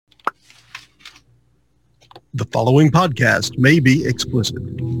The following podcast may be explicit.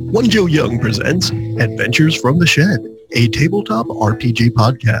 One Joe Young presents Adventures from the Shed, a tabletop RPG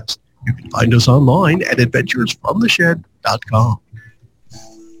podcast. You can find us online at adventuresfromtheshed.com.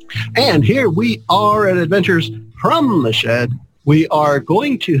 And here we are at Adventures from the Shed. We are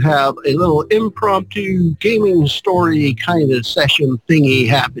going to have a little impromptu gaming story kind of session thingy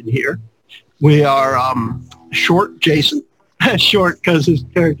happen here. We are short Jason. Short because his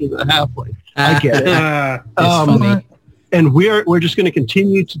character's a halfling. I get it. Funny. And we're just going to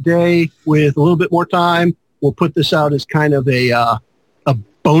continue today with a little bit more time. We'll put this out as kind of a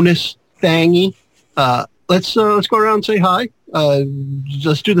bonus thingy. Let's go around and say hi.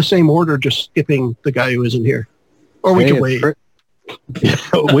 Let's do the same order, just skipping the guy who isn't here. Or we can wait. Wait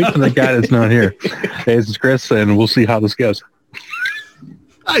for the guy that's not here. Hey, this is Chris, and we'll see how this goes.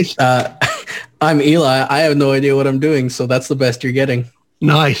 Nice. I'm Eli. I have no idea what I'm doing, so that's the best you're getting.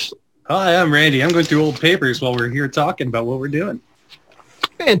 Nice. Hi, I'm Randy. I'm going through old papers while we're here talking about what we're doing.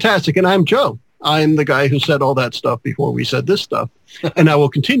 Fantastic. And I'm Joe. I'm the guy who said all that stuff before we said this stuff. And I will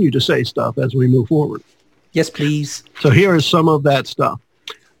continue to say stuff as we move forward. Yes, please. So here is some of that stuff.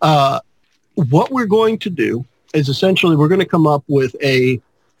 What we're going to do is essentially we're going to come up with a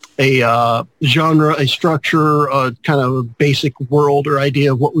genre, a structure, a kind of a basic world or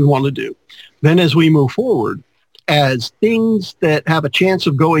idea of what we want to do. Then as we move forward, as things that have a chance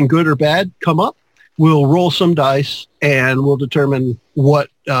of going good or bad come up, we'll roll some dice and we'll determine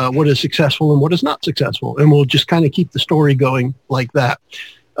what is successful and what is not successful. And we'll just kind of keep the story going like that.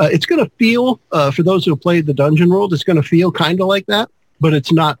 It's going to feel, for those who have played the Dungeon World, it's going to feel kind of like that, but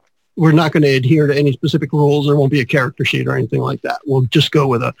it's not. We're not going to adhere to any specific rules. There won't be a character sheet or anything like that. We'll just go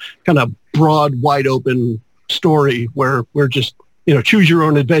with a kind of broad, wide open story where we're just, choose your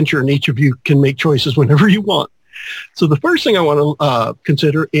own adventure and each of you can make choices whenever you want. So the first thing I want to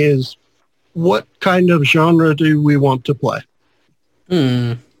consider is what kind of genre do we want to play?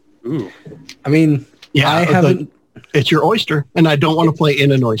 Ooh. I mean, yeah, I haven't... It's your oyster, and I don't want to play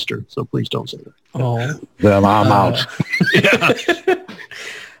in an oyster, so please don't say that. Oh. Then I'm out. Yeah.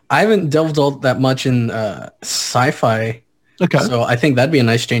 I haven't delved all that much in sci-fi. Okay. So I think that'd be a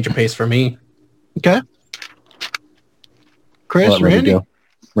nice change of pace for me. Okay. Chris, Randy?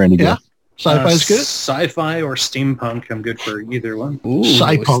 Randy, go. Yeah. Sci-fi is good? Sci-fi or steampunk, I'm good for either one. Ooh,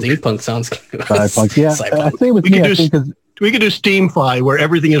 SciPunk. Steampunk sounds good. SciPunk, yeah. I think with We me, could I think 'cause We could do SteamFi, where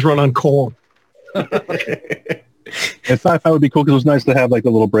everything is run on coal. sci-fi would be cool because it was nice to have like a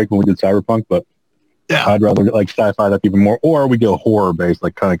little break when we did Cyberpunk, but Yeah. I'd rather like sci-fi that even more, or we go horror-based,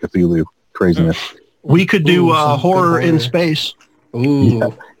 like kind of Cthulhu craziness. We could do Ooh, some good horror in horror. space.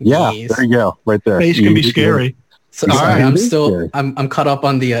 Ooh. Yeah, Yes. there you go, right there. Space can be scary. So, All sorry, right. I'm caught up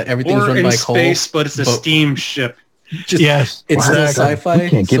on the everything's Or run in by coal. space, but it's a but steam ship. just- Yes. It's still Exactly. sci-fi. We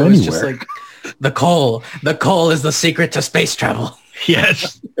can't get so it's just anywhere. like the coal. The coal is the secret to space travel.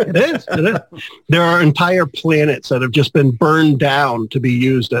 Yes, it is. It is. There are entire planets that have just been burned down to be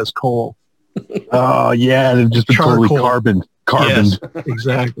used as coal. Oh yeah, they've just been totally Charcoal. carboned. Yes,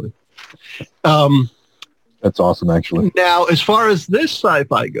 exactly. That's awesome, actually. Now, as far as this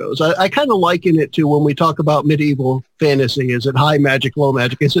sci-fi goes, I kind of liken it to when we talk about medieval fantasy. Is it high magic, low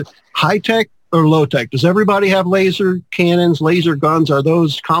magic? Is it high tech or low tech? Does everybody have laser cannons, laser guns? Are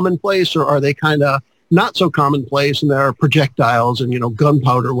those commonplace, or are they kind of not so commonplace and there are projectiles and,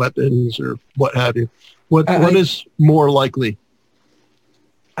 gunpowder weapons or what have you? What is more likely?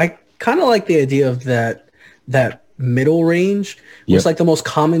 I kind of like the idea of that middle range. Yep. It's like the most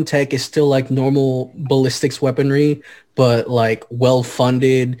common tech is still like normal ballistics weaponry, but like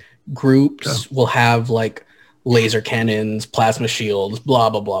well-funded groups will have like laser cannons, plasma shields,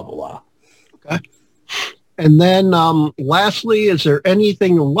 blah, blah, blah, blah, blah. Okay. And then lastly, is there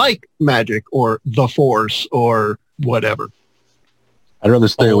anything like magic or the force or whatever? I'd rather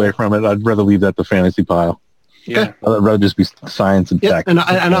stay away from it. I'd rather leave that to fantasy pile. Yeah. I'd rather just be science and Yeah, tech. and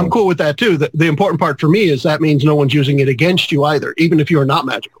I'm cool with that too. The important part for me is that means no one's using it against you either, even if you're not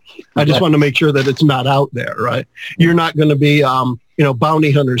magical. I just want to make sure that it's not out there, right? You're not going to be,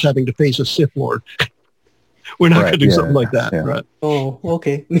 bounty hunters having to face a Sith Lord. We're not going to do something like that, right? Oh,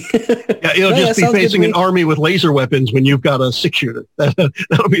 okay. Yeah, you'll No, just that be sounds good to facing an me. army with laser weapons when you've got a 6-shooter.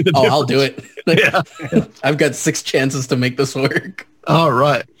 That'll be the Oh, difference. I'll do it. Yeah. I've got 6 chances to make this work. All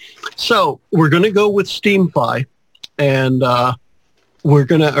right. So we're going to go with SteamFi, and we're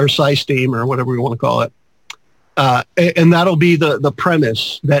going to, or Sci-Steam, or whatever we want to call it. And that'll be the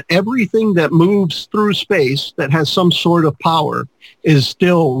premise that everything that moves through space that has some sort of power is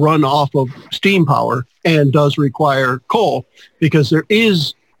still run off of steam power and does require coal, because there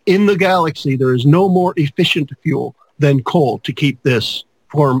is, in the galaxy, there is no more efficient fuel than coal to keep this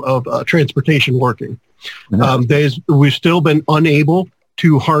form of transportation working. We've still been unable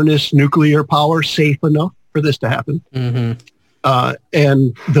to harness nuclear power safe enough for this to happen. Mm-hmm.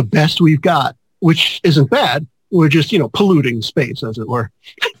 And the best we've got, which isn't bad, we're just, polluting space, as it were.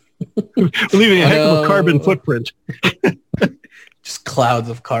 We're leaving a heck of a carbon footprint. Just clouds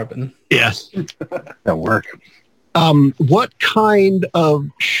of carbon. Yes. That work. What kind of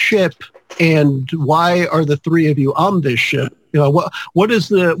ship and why are the three of you on this ship?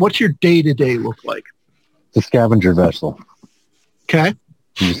 What's your day-to-day look like? It's a scavenger vessel. Okay.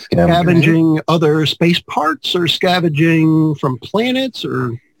 Scavenging other space parts or scavenging from planets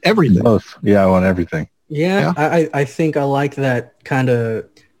or everything? Both. Yeah, I want everything. Yeah. I think I like that kind of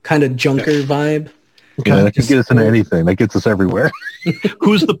junker vibe. Okay. Yeah, that can get us into anything. That gets us everywhere.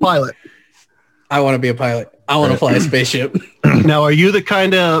 Who's the pilot? I want to be a pilot. I want to fly a spaceship. Now, are you the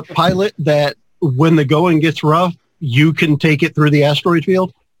kind of pilot that when the going gets rough, you can take it through the asteroid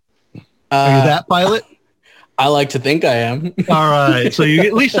field? Are you that pilot? I like to think I am. All right. So you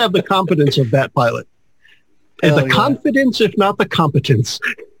at least have the competence of that pilot. And the confidence, if not the competence.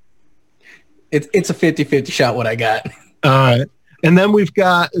 It's a 50-50 shot what I got. All right. And then we've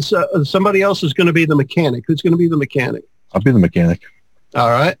got somebody else is going to be the mechanic. Who's going to be the mechanic? I'll be the mechanic. All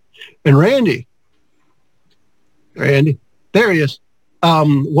right. And Randy, there he is.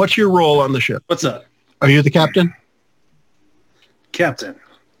 What's your role on the ship? What's up? Are you the captain? Captain.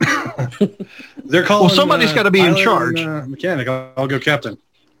 They're calling. Well, somebody's got to be in charge. Mechanic. I'll go captain.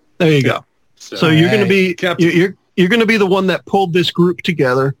 There you go. So you're going to be captain. You're going to be the one that pulled this group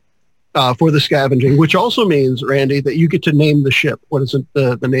together for the scavenging, which also means, Randy, that you get to name the ship. What is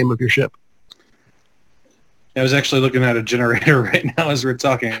the name of your ship? I was actually looking at a generator right now as we're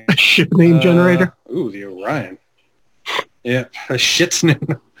talking. A ship name generator? Ooh, the Orion. Yeah, a shit's name.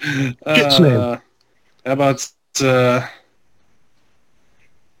 Shit's name. How about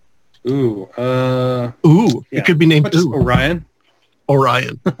It could be named Orion.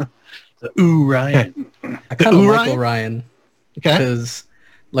 Orion. Orion. I kind of like Orion. Okay. Because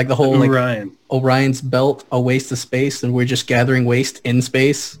like the whole Orion's belt, a waste of space, and we're just gathering waste in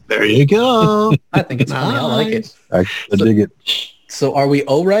space. There you go. I think it's funny. I like it. I dig it. So are we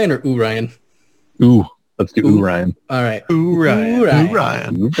Orion or Orion? Ooh. Let's do Orion. All right. Orion.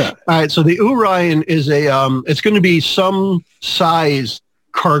 All right. So the Orion is it's going to be some size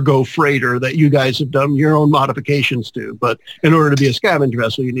cargo freighter that you guys have done your own modifications to. But in order to be a scavenger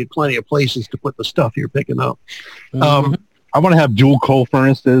vessel, you need plenty of places to put the stuff you're picking up. Mm-hmm. I want to have dual coal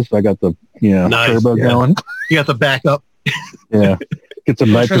furnaces. I got the turbo going. You got the backup. Yeah. Get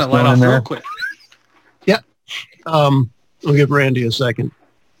some nitrous in there. Real quick. Yeah. I'll give Randy a second.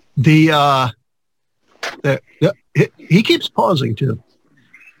 He keeps pausing too.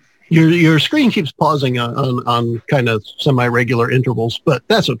 Your screen keeps pausing on kind of semi-regular intervals, but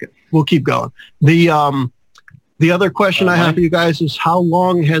that's okay. We'll keep going. The other question I have for you guys is, how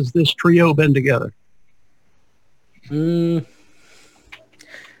long has this trio been together? I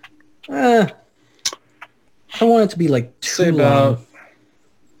don't want it to be like too long.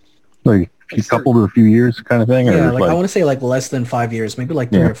 Like a couple to a few years kind of thing? Yeah, or I want to say like less than 5 years, maybe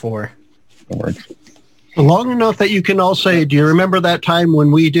like 3 or 4. That works. Long enough that you can all say, do you remember that time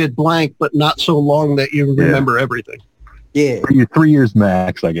when we did blank, but not so long that you remember everything? Yeah. 3 years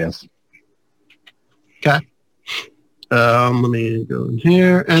max, I guess. Okay. Let me go in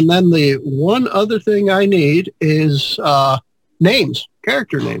here. And then the one other thing I need is names,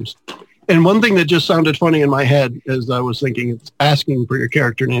 character names. And one thing that just sounded funny in my head as I was thinking, asking for your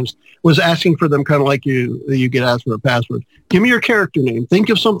character names, was asking for them kind of like you get asked for a password. Give me your character name. Think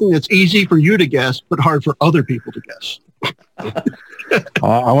of something that's easy for you to guess, but hard for other people to guess. I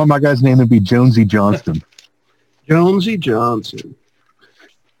want my guy's name to be Jonesy Johnston. Jonesy Johnson.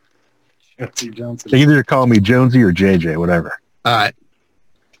 Jonesy Johnson. They either call me Jonesy or JJ, whatever. All right.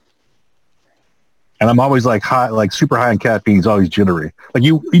 And I'm always like high, like super high in caffeine. He's always jittery. Like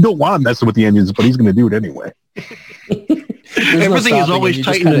you don't want to mess with the engines, but he's going to do it anyway. Everything is always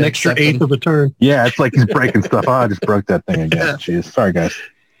tightened an extra eighth of a turn. Yeah, it's like he's breaking stuff. Oh, I just broke that thing again. Jeez. Sorry, guys.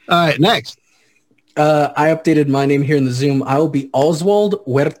 All right, next. I updated my name here in the Zoom. I will be Oswald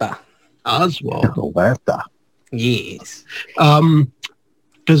Huerta. Oswald. Huerta. Yes.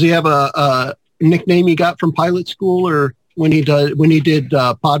 Does he have a nickname he got from pilot school, or when he did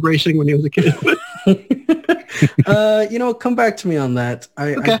pod racing when he was a kid? Come back to me on that.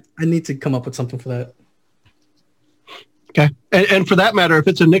 Okay. I need to come up with something for that. Okay. And for that matter, if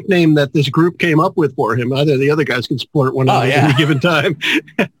it's a nickname that this group came up with for him, either the other guys can splurt one out at any given time.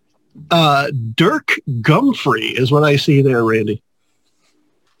 Dirk Gumfrey is what I see there, Randy.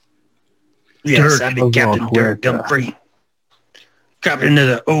 Yes, I'm Captain Dirk Gumfrey. Captain of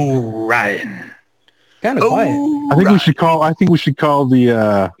the Orion. Kind of quiet. I think we should call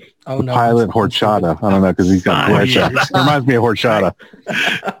the pilot horchata. I don't know because he's got horchata. Reminds me of horchata.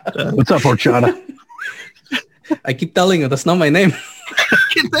 What's up, horchata? I keep telling you that's not my name. I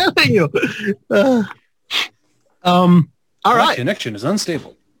keep telling you. All right. Connection is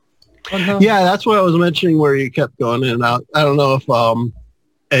unstable. Oh, no. Yeah, that's what I was mentioning where you kept going in and out. I don't know if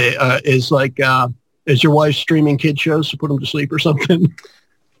is your wife streaming kid shows to put them to sleep or something?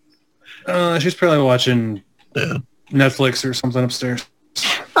 She's probably watching Netflix or something upstairs.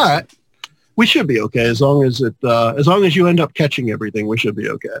 All right. We should be okay as long as you end up catching everything. We should be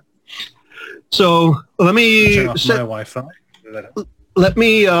okay. So let me turn off my Wi-Fi. Let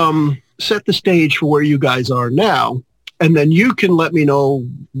me set the stage for where you guys are now, and then you can let me know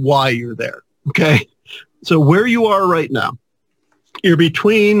why you're there. Okay. So where you are right now, you're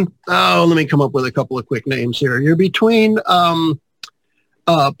between. Let me come up with a couple of quick names here. You're between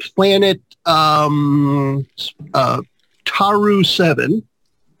planet Taru 7,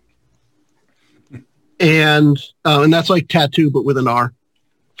 and that's like tattoo but with an R.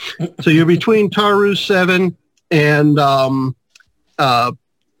 So you're between Taru 7 and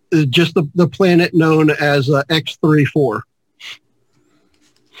just the planet known as X34.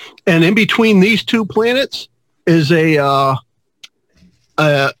 And in between these two planets is a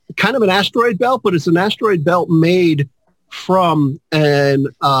kind of an asteroid belt, but it's an asteroid belt made from a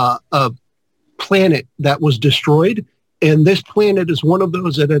planet that was destroyed. And this planet is one of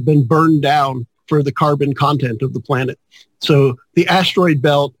those that have been burned down for the carbon content of the planet. So the asteroid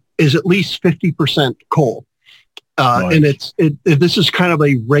belt is at least 50% coal. Nice. And this is kind of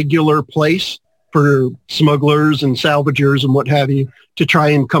a regular place for smugglers and salvagers and what have you to try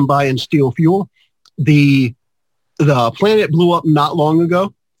and come by and steal fuel. The planet blew up not long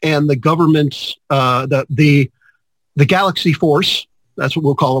ago, and the government's the Galaxy Force, that's what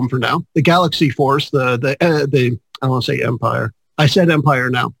we'll call them for now. The Galaxy Force, I don't want to say Empire. I said Empire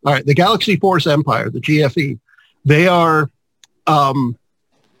now. All right, the Galaxy Force Empire, the GFE, they are on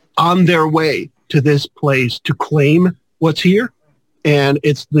their way to this place to claim what's here, and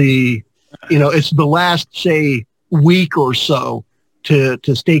it's the last, say, week or so to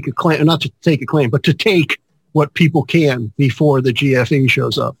stake a claim, not to stake a claim, but to take what people can before the GFE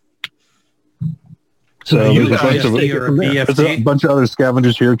shows up. So you guys there's a bunch of other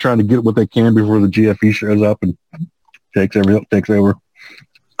scavengers here trying to get what they can before the GFE shows up and takes over.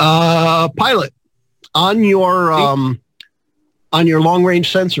 Pilot, on your long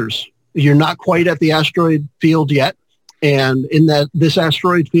range sensors, you're not quite at the asteroid field yet, and in this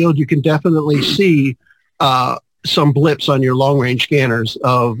asteroid field, you can definitely see some blips on your long range scanners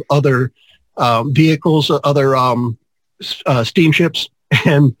of other vehicles, other steamships,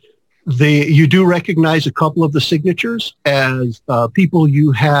 and you do recognize a couple of the signatures as people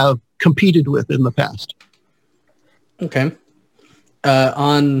you have competed with in the past. Okay.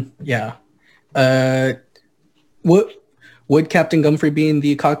 Would Captain Gumfrey be in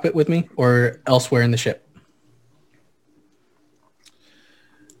the cockpit with me or elsewhere in the ship?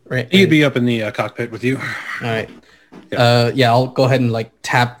 Right. He'd be up in the cockpit with you. All right. Yeah. I'll go ahead and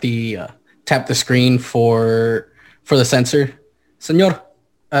tap the screen for the sensor. Senor,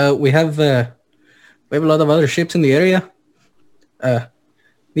 we have a lot of other ships in the area.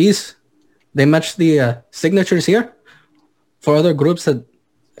 They match the signatures here for other groups that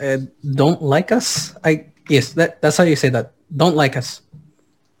don't like us. Yes, that's how you say that. Don't like us.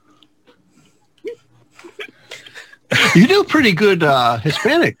 You do pretty good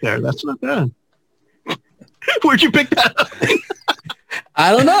Hispanic there. That's not bad. Where'd you pick that up?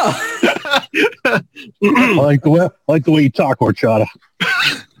 I don't know. I like the way you talk, horchata.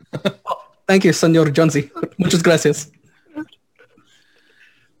 Thank you, Senor Jonesy. Muchas gracias.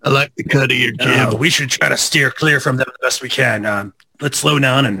 I like the cut of your jib. We should try to steer clear from them the best we can. Let's slow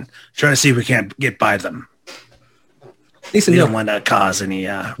down and try to see if we can't get by them. We don't want to cause any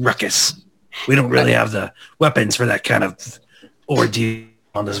ruckus. We don't really have the weapons for that kind of ordeal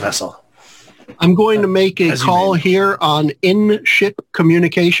on this vessel. I'm going to make a call here on in-ship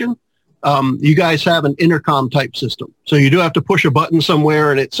communication. You guys have an intercom type system. So you do have to push a button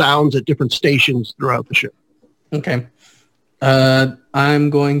somewhere and it sounds at different stations throughout the ship. Okay. I'm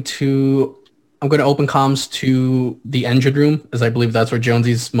going to open comms to the engine room, as I believe that's where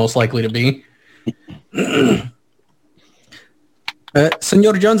Jonesy's most likely to be.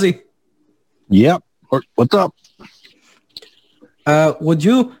 Senor Jonesy. Yep. What's up? Would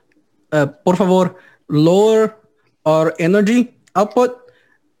you, por favor, lower our energy output?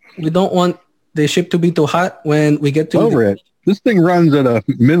 We don't want the ship to be too hot when we get to over it. This thing runs at a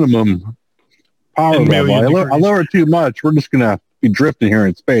minimum power level. I lower it too much. We're just gonna be drifting here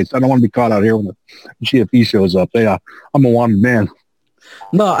in space. I don't want to be caught out here when the GFE shows up. I'm a wanted man.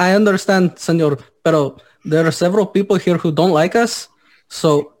 No, I understand, senor, pero there are several people here who don't like us,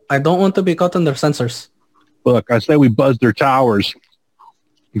 so I don't want to be caught in their sensors. Look, I say we buzz their towers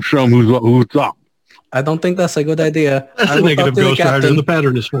and show them who's up. I don't think that's a good idea. That's a negative Ghost Rider. The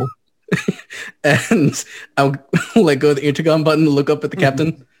pattern is full. And I'll let go of the intercom button to look up at the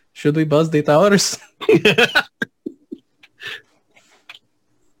captain. Should we buzz the towers?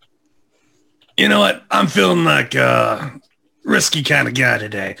 You know what? I'm feeling like a risky kind of guy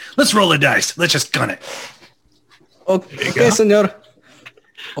today. Let's roll the dice. Let's just gun it. Okay, senor.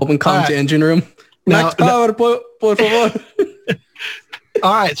 Open comm to engine room. Max power, por favor.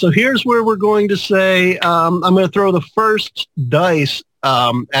 All right, so here's where we're going to say, I'm going to throw the first dice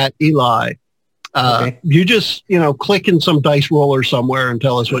at Eli. Okay. You just, click in some dice roller somewhere and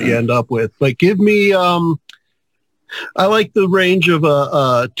tell us what you end up with. But give me, I like the range of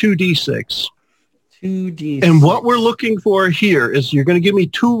a 2d6. 2d6. And what we're looking for here is you're going to give me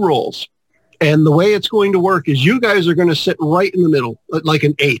 2 rolls. And the way it's going to work is you guys are going to sit right in the middle, like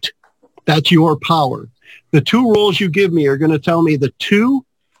an 8. That's your power. The 2 rolls you give me are going to tell me the 2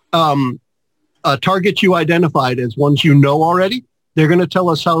 targets you identified as ones you know already. They're going to tell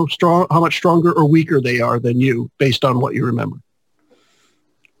us how much stronger or weaker they are than you based on what you remember.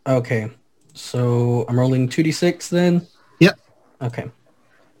 Okay. So I'm rolling 2d6 then? Yep. Okay.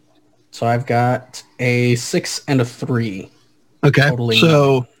 So I've got a 6 and a 3. Okay. Totally.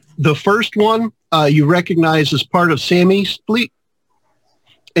 So the first one you recognize as part of Sammy's fleet.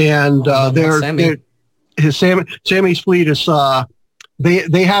 And Sammy's fleet is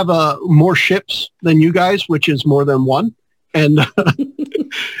they have more ships than you guys, which is more than one. And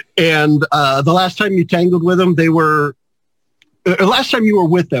the last time you tangled with them, last time you were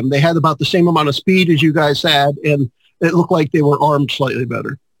with them, they had about the same amount of speed as you guys had, and it looked like they were armed slightly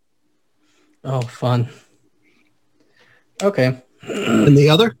better. Oh, fun. Okay. And the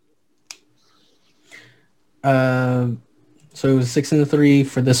other? So it was 6 and a 3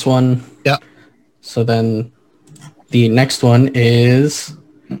 for this one. Yeah. So then the next one is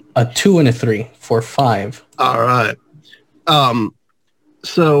a 2 and a 3 for 5. All right.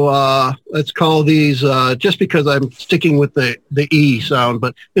 So let's call these, just because I'm sticking with the E sound,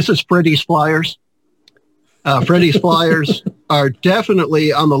 but this is Freddy's Flyers. Freddy's Flyers are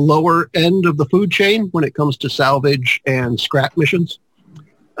definitely on the lower end of the food chain when it comes to salvage and scrap missions.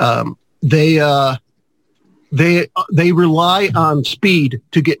 They rely on speed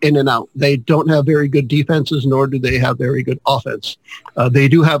to get in and out. They don't have very good defenses, nor do they have very good offense. They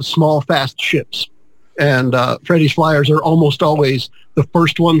do have small, fast ships. And Freddy's Flyers are almost always the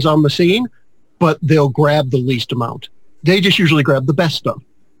first ones on the scene, but they'll grab the least amount. They just usually grab the best stuff.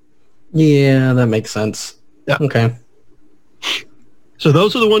 Yeah, that makes sense. Yeah. Okay. So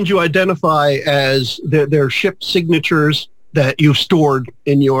those are the ones you identify as their ship signatures that you've stored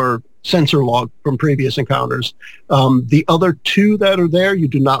in your sensor log from previous encounters. The other 2 that are there, you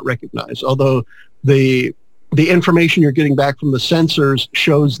do not recognize, although the information you're getting back from the sensors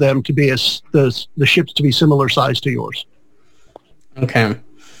shows them to be the ships to be similar size to yours. Okay.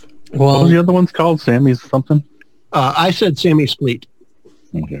 Well, what were the other ones called? Sammy's something? I said Sammy's fleet.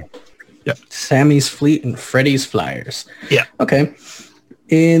 Okay. Yeah. Sammy's fleet and Freddy's Flyers. Yeah. Okay.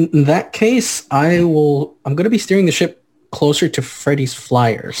 In that case, I'm going to be steering the ship closer to Freddy's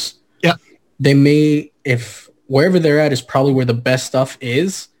Flyers. Yeah. They may, if wherever they're at is probably where the best stuff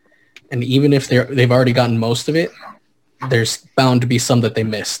is, and even if they've already gotten most of it, there's bound to be some that they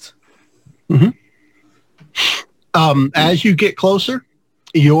missed. Mm-hmm. As you get closer,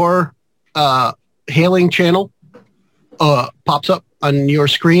 your hailing channel pops up on your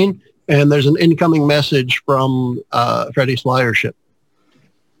screen, and there's an incoming message from Freddy's Flyer ship.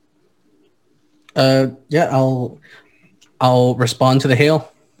 Yeah, I'll respond to the hail.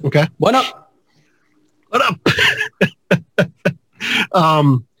 Okay. What up? What up?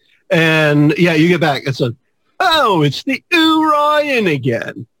 And yeah, you get back. It's it's the Orion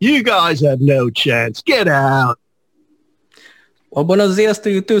again. You guys have no chance. Get out. Well, buenos dias to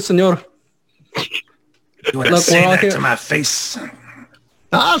you too, senor. You want to say that to my face?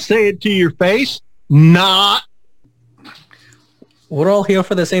 I'll say it to your face. Not. We're all here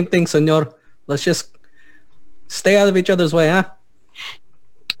for the same thing, senor. Let's just stay out of each other's way, huh?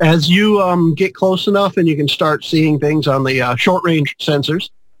 As you get close enough and you can start seeing things on the short-range sensors.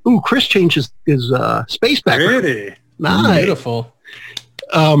 Ooh, Chris changed his space background. Pretty. Nice. Beautiful.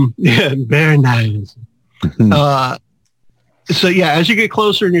 Yeah, very nice. So yeah, as you get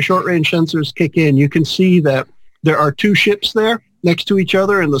closer and your short-range sensors kick in, you can see that there are 2 ships there next to each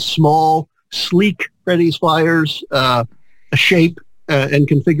other, and the small, sleek Freddy's Flyers shape and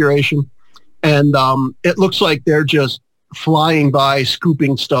configuration. And it looks like they're just flying by,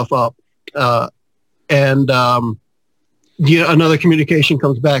 scooping stuff up. Another communication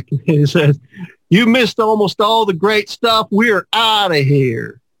comes back and it says, "You missed almost all the great stuff. We're out of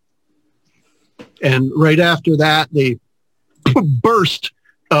here." And right after that, the burst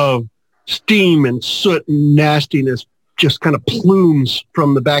of steam and soot and nastiness just kind of plumes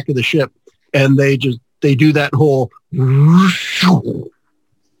from the back of the ship. And they do that whole... Yes,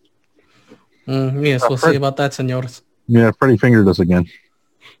 we'll see about that, senores. Yeah, Freddy fingered us again.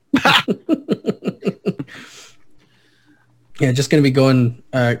 Yeah, just going to be going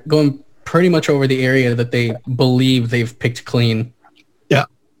pretty much over the area that they believe they've picked clean. Yeah.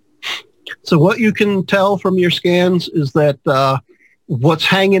 So what you can tell from your scans is that what's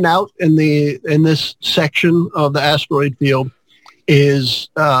hanging out in this section of the asteroid field is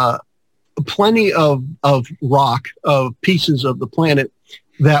plenty of rock, of pieces of the planet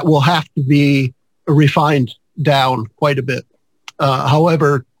that will have to be refined down quite a bit.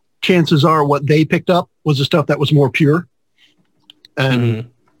 However, chances are what they picked up was the stuff that was more pure. And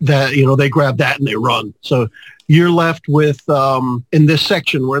that, they grab that and they run. So you're left with, in this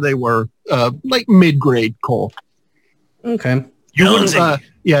section where they were, like mid-grade coal. Okay.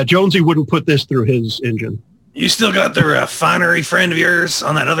 Jonesy wouldn't put this through his engine. You still got the refinery friend of yours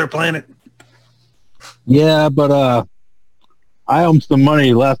on that other planet? Yeah, but I owe him some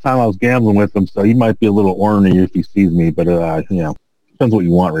money last time I was gambling with him, so he might be a little ornery if he sees me, but, depends what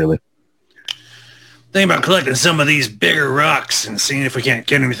you want, really. Think about collecting some of these bigger rocks and seeing if we can't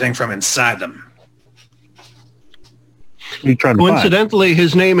get anything from inside them. You trying to Coincidentally,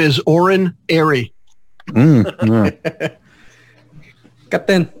 his name is Oren Airy.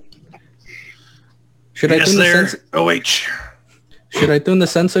 Captain, should I tune the sensors? OH. Should I tune the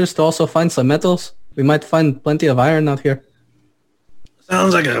sensors to also find some metals? We might find plenty of iron out here.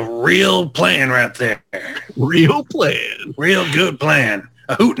 Sounds like a real plan right there. Real plan. Real good plan.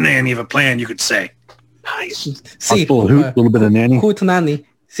 A hootenanny of a plan, you could say. Nice. See, a little bit of nanny. Hootenanny.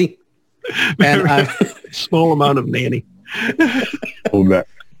 See. And small amount of nanny. Hold back.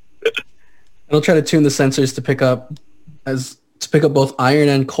 I'll try to tune the sensors to pick up both iron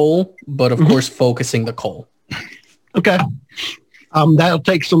and coal, but of course focusing the coal. Okay. That'll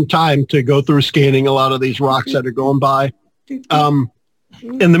take some time to go through scanning a lot of these rocks that are going by.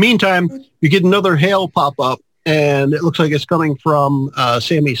 In the meantime, you get another hail pop up, and it looks like it's coming from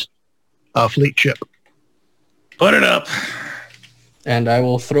Sammy's fleet ship. Put it up. And I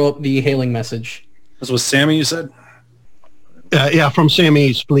will throw up the hailing message. This was Sammy, you said? Yeah, from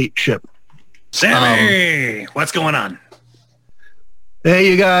Sammy's fleet ship. Sammy, what's going on? Hey,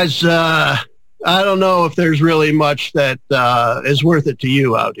 you guys, I don't know if there's really much that is worth it to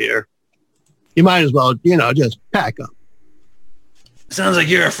you out here. You might as well, just pack up. Sounds like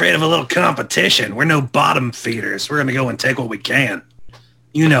you're afraid of a little competition. We're no bottom feeders. We're going to go and take what we can.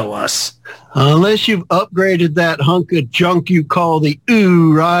 You know us. Unless you've upgraded that hunk of junk you call the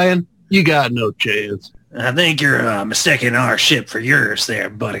Ryan, you got no chance. I think you're mistaking our ship for yours there,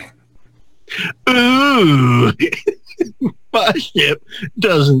 buddy. Ooh, my ship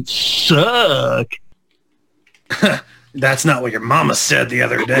doesn't suck. That's not what your mama said the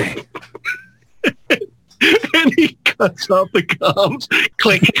other day. And he cuts off the comms.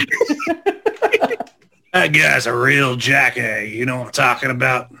 Click. That guy's a real jackass. You know what I'm talking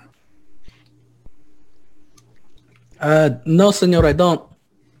about? No, senor, I don't.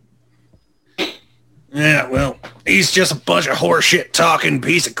 Yeah, well, he's just a bunch of horseshit talking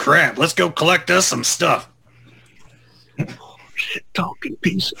piece of crap. Let's go collect us some stuff. Horseshit talking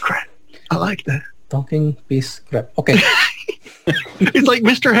piece of crap. I like that. Talking piece of crap. Okay. It's like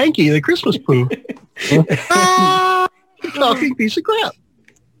Mr. Hanky, the Christmas poo. Talking piece of crap.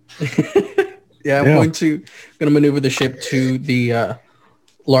 Yeah, I'm going to maneuver the ship to the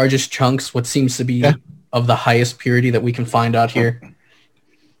largest chunks, what seems to be of the highest purity that we can find out here.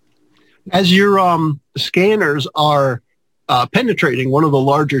 As your scanners are penetrating one of the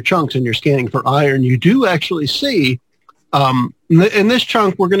larger chunks and you're scanning for iron, you do actually see, in this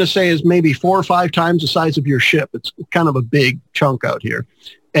chunk, we're going to say is maybe 4 or 5 times the size of your ship. It's kind of a big chunk out here.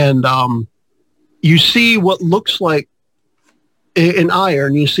 And you see what looks like, in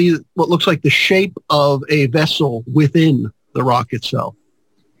iron, you see what looks like the shape of a vessel within the rock itself.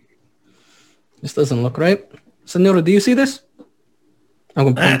 This doesn't look right. Senora, do you see this? I'm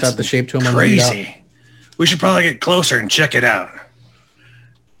going to point out the shape to him. Crazy. We should probably get closer and check it out.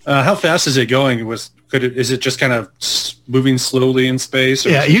 How fast is it going? Is it just kind of moving slowly in space? Or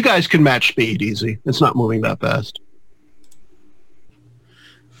yeah, you guys can match speed easy. It's not moving that fast.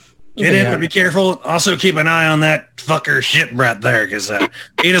 Get in, but be careful. Also keep an eye on that fucker shipwreck there, because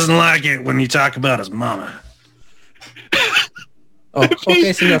he doesn't like it when you talk about his mama. Oh,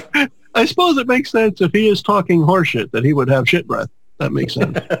 okay, senor. I suppose it makes sense if he is talking horseshit that he would have shit breath. That makes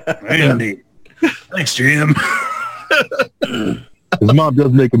sense. Indeed. Thanks, Jim. His mom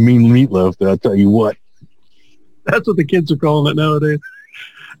does make a mean meatloaf, though, I'll tell you what. That's what the kids are calling it nowadays.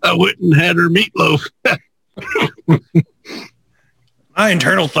 I went and had her meatloaf. My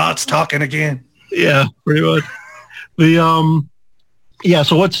internal thoughts talking again. Yeah, pretty much.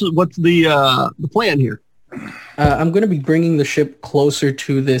 So what's the plan here? I'm going to be bringing the ship closer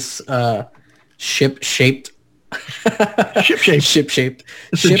to this ship-shaped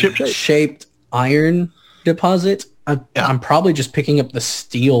iron deposit. I'm probably just picking up the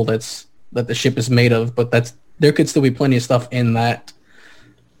steel that the ship is made of, but there could still be plenty of stuff in that.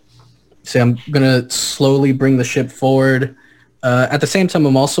 So I'm going to slowly bring the ship forward. At the same time,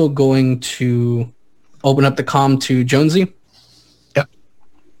 I'm also going to open up the comm to Jonesy. Yep.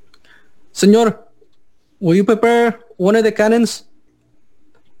 Senor, will you prepare one of the cannons?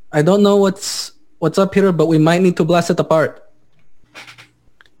 I don't know what's up here, but we might need to blast it apart.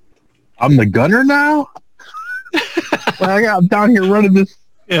 I'm the gunner now? I'm down here running this.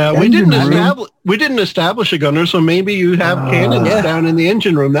 Yeah, we didn't establish a gunner, so maybe you have cannons down in the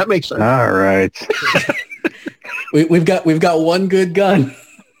engine room. That makes sense. All right. We've got one good gun.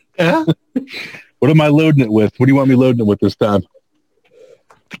 Yeah. What am I loading it with? What do you want me loading it with this time?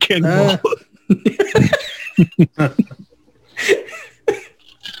 The cannonball.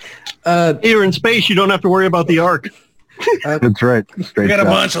 Here in space, you don't have to worry about the arc. That's right. We got a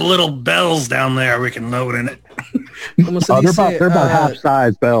bunch of little bells down there we can load in it. They're about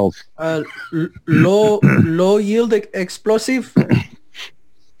half-size bells. Low yield explosive.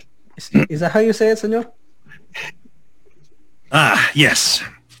 Is that how you say it, senor? Yes.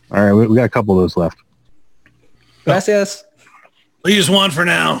 All right, we got a couple of those left. Gracias. We'll use one for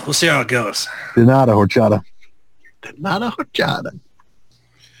now. We'll see how it goes. De nada, horchata. De nada, horchata.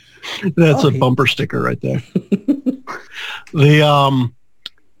 That's a bumper sticker right there.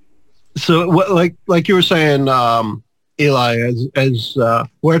 So what, like you were saying, Eli, as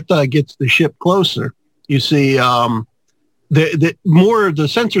Huerta gets the ship closer, you see the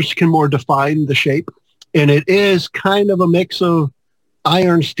sensors can more define the shape, and it is kind of a mix of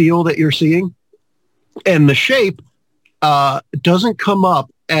iron steel that you're seeing, and the shape doesn't come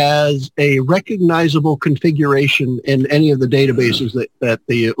up as a recognizable configuration in any of the databases that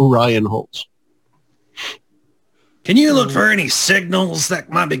the Orion holds. Can you look for any signals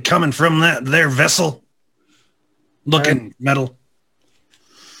that might be coming from their vessel? Looking metal.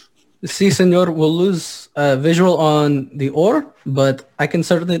 Si, senor, we'll lose visual on the ore, but I can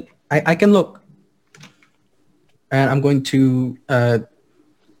certainly, I can look. And I'm going to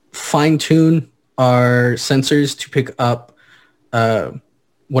fine-tune our sensors to pick up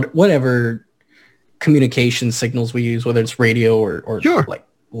whatever communication signals we use, whether it's radio or sure, like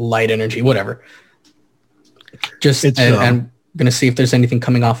light energy, whatever. I'm going to see if there's anything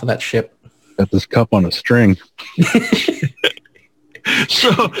coming off of that ship. Got this cup on a string.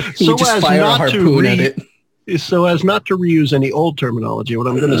 so as not to reuse any old terminology, what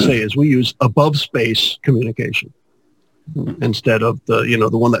I'm going to say is we use above space communication instead of the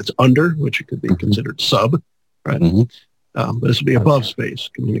one that's under, which could be considered sub, right? Mm-hmm. But this would be above space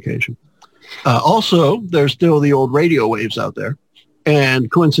communication. Also, there's still the old radio waves out there. And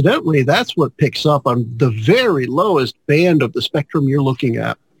coincidentally, that's what picks up on the very lowest band of the spectrum you're looking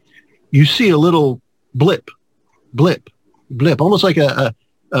at. You see a little blip, almost like a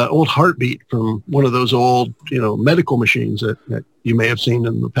old heartbeat from one of those old, medical machines that you may have seen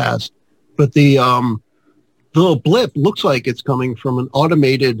in the past. But the little blip looks like it's coming from an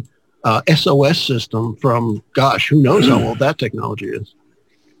automated SOS system from, gosh, who knows how old that technology is.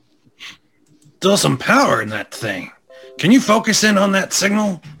 Still some power in that thing. Can you focus in on that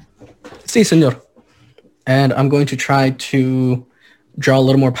signal? Si, senor. And I'm going to try to draw a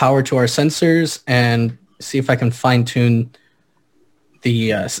little more power to our sensors and see if I can fine-tune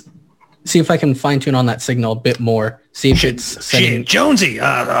on that signal a bit more. See if it's setting... Jonesy,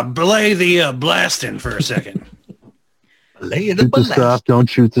 belay the blasting for a second. Shoot the stuff, don't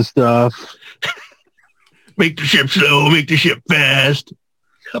shoot the stuff. Make the ship slow, make the ship fast.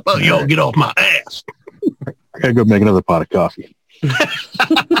 How about y'all get off my ass? I gotta go make another pot of coffee.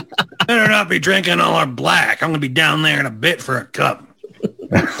 Better not be drinking all our black. I'm gonna be down there in a bit for a cup.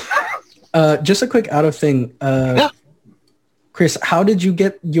 Just a quick out of thing. Chris, how did you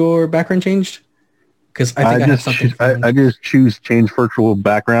get your background changed? Because I think I have something. I just choose change virtual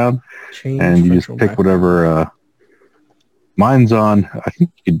background, and you just pick whatever Mine's on. I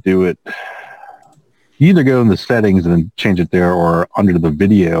think you could do it. You either go in the settings and then change it there, or under the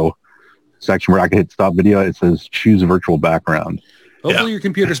video section where I can hit stop video, it says choose virtual background. Hopefully your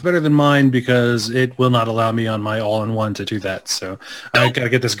computer's better than mine because it will not allow me on my all-in-one to do that. So I got to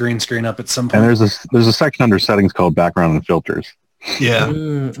get this green screen up at some point. And there's a section under settings called background and filters. Yeah.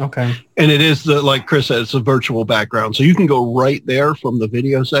 Okay. And it is like Chris said, it's a virtual background. So you can go right there from the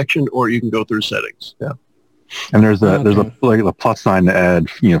video section, or you can go through settings. Yeah. And there's a plus sign to add,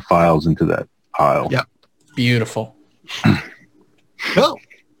 files into that pile. Yeah. Beautiful. Well,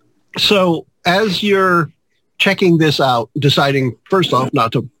 so as you're checking this out, deciding first off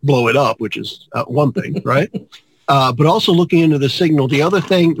not to blow it up, which is one thing, right? But also looking into the signal. The other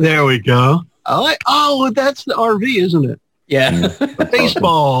thing, there we go. That's the RV, isn't it? Yeah.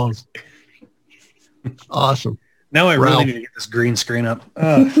 Baseballs. Awesome. Now I really need to get this green screen up.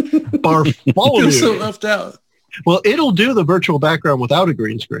 Bartholomew. So left out. Well, it'll do the virtual background without a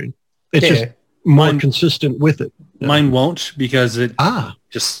green screen. It's just more consistent with it. Mine won't because it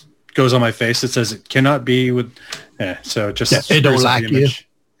just goes on my face. It says it cannot be with. So it just it don't like you.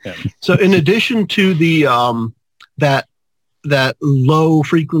 Yeah. So in addition to the that low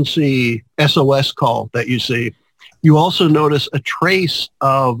frequency SOS call that you see, you also notice a trace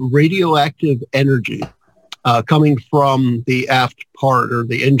of radioactive energy coming from the aft part or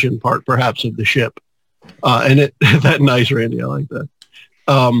the engine part, perhaps, of the ship. And that nice, Randy. I like that.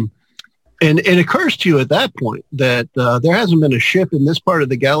 And it occurs to you at that point that there hasn't been a ship in this part of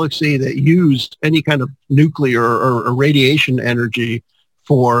the galaxy that used any kind of nuclear or radiation energy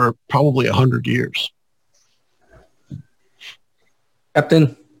for probably 100 years.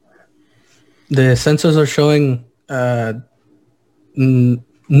 Captain, the sensors are showing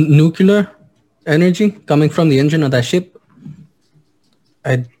nuclear energy coming from the engine of that ship.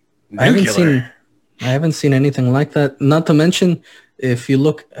 I haven't seen anything like that. Not to mention, if you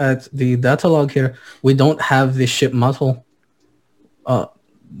look at the data log here, we don't have the ship model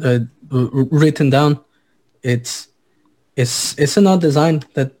written down. It's an odd design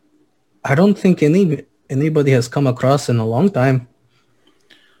that I don't think anybody has come across in a long time.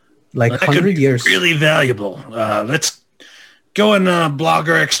 Like 100 years. Really valuable. Let's go and blog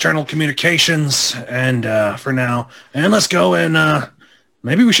our external communications and for now. And let's go and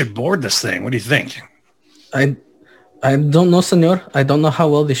maybe we should board this thing. What do you think? I don't know, senor. I don't know how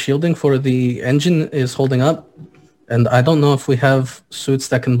well the shielding for the engine is holding up. And I don't know if we have suits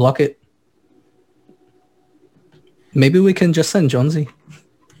that can block it. Maybe we can just send Jonesy.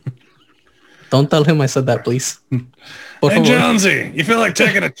 Don't tell him I said that, please. Hey, Jonesy, you feel like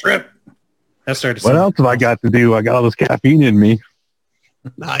taking a trip? What else have I got to do? I got all this caffeine in me.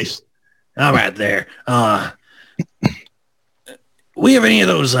 Nice. All right, there. We have any of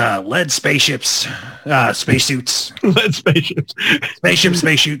those lead spaceships, spacesuits? Lead spaceships.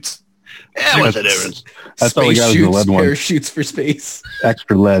 Spaceships. Yeah, what's the difference? That's all we got is the lead one. Parachutes for space.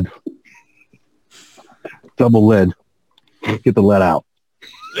 Extra lead. Double lead. Get the lead out.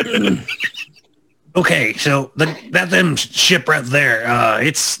 Okay, so that them ship right there,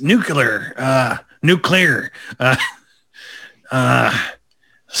 it's nuclear,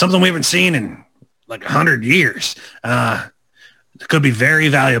 something we haven't seen in like 100 years. It could be very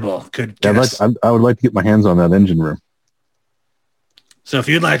valuable. I would like to get my hands on that engine room. So if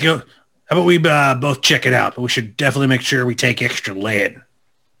you'd like to go, how about we both check it out? But we should definitely make sure we take extra lead.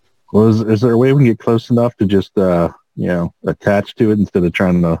 Well, is there a way we can get close enough to just, attach to it instead of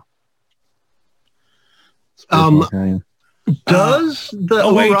trying to... Does the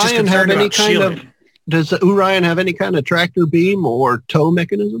Orion have any kind of... Does the Orion have any kind of tractor beam or tow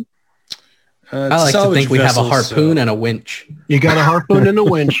mechanism? I like to think we have a harpoon and a winch. You got a harpoon and a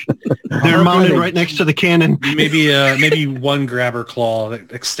winch. They're mounted right next to the cannon. Maybe one grabber claw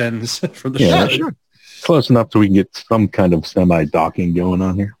that extends from the ship. Sure. Close enough so we can get some kind of semi-docking going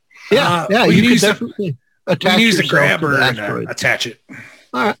on here. Yeah, you can definitely attach use the yourself grabber to the and asteroid. attach it.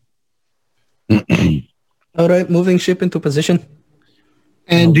 All right. All right, moving ship into position.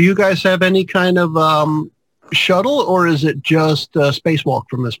 And do you guys have any kind of shuttle, or is it just spacewalk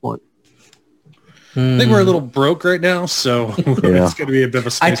from this point? I think we're a little broke right now, so it's going to be a bit of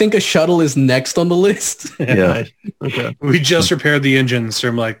a space. I think a shuttle is next on the list. Yeah. Okay. We just repaired the engines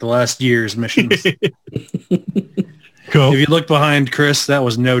from like the last year's missions. Cool. If you look behind Chris, that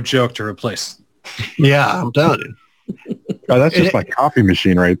was no joke to replace. Yeah, I'm telling you. Oh, that's just my coffee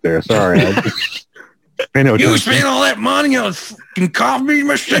machine right there. Sorry. You spent all that money on a fucking coffee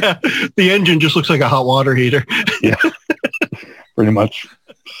machine? Yeah, the engine just looks like a hot water heater. Yeah. Pretty much.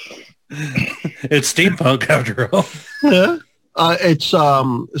 It's steampunk after all. Yeah. It's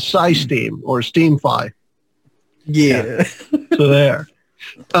SciSteam or SteamFi. Yeah. So there.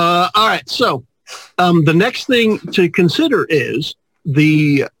 All right. So the next thing to consider is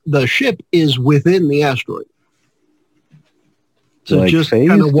the ship is within the asteroid. So Like just phased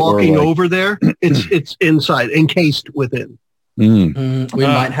kind of walking or like- over there, it's inside, encased within. We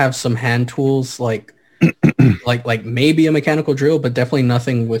might have some hand tools like maybe a mechanical drill, but definitely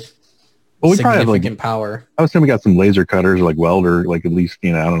nothing with Well, we probably have significant power. I was saying we got some laser cutters, like welder, like at least, I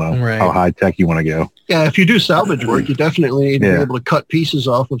don't know Right. how high tech you want to go. Yeah, if you do salvage work, you definitely need to be able to cut pieces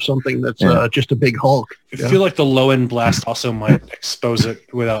off of something that's just a big hulk. I feel like the low end blast also might expose it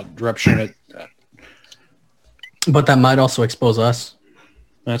without rupturing it. But that might also expose us.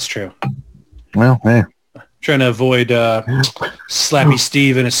 That's true. Well, hey, Trying to avoid Slappy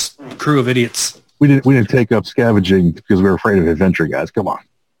Steve and his crew of idiots. we didn't take up scavenging because we were afraid of adventure, guys. Come on.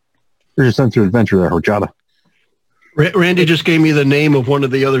 There's your sense of adventure there, Horchata. Randy just gave me the name of one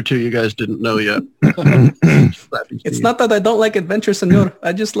of the other two you guys didn't know yet. It's not that I don't like adventure, senor.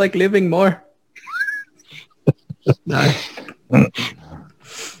 I just like living more. Nice.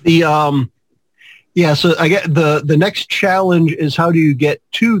 So I get the next challenge is how do you get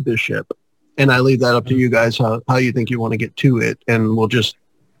to the ship? And I leave that up to you guys how you think you want to get to it, and we'll just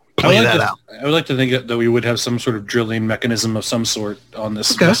play that out. I would like to think that we would have some sort of drilling mechanism of some sort on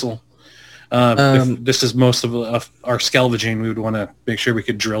this vessel. If this is most of our scavenging, we would want to make sure we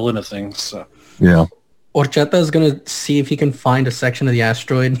could drill into things. So. Yeah. Horchata is going to see if he can find a section of the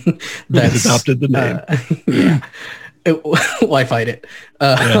asteroid that's adopted the name. Yeah. Wi-Fi'd it.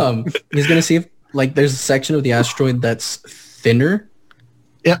 He's going to see if there's a section of the asteroid that's thinner.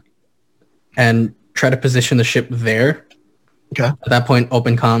 Yeah. And try to position the ship there. Okay. At that point,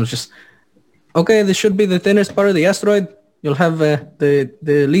 open comms just, okay, this should be the thinnest part of the asteroid. You'll have the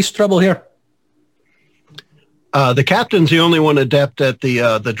least trouble here. The captain's the only one adept at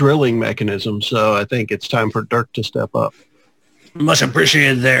the drilling mechanism, so I think it's time for Dirk to step up. Much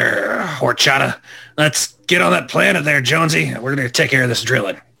appreciated there, Horchata. Let's get on that planet there, Jonesy. We're going to take care of this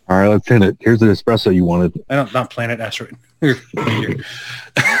drilling. All right, let's hit it. Here's the espresso you wanted. Not planet, asteroid.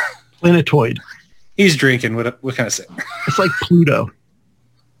 Planetoid. He's drinking. What can I say? It's like Pluto.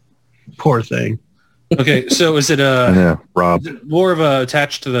 Poor thing. Okay, so is it Rob. more of a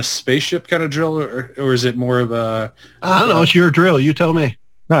attached to the spaceship kind of drill, or is it more of a? I don't know. It's your drill. You tell me.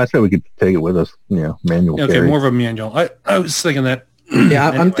 No, I said we could take it with us. Manual Okay, carry. more of a manual. I was thinking that. Yeah,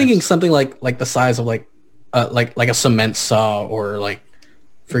 I'm Anyways. thinking something like the size of like a cement saw or like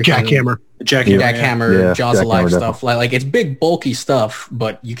freaking Jackhammer. jackhammer, jaws of jackhammer, life definitely. stuff. Like it's big, bulky stuff,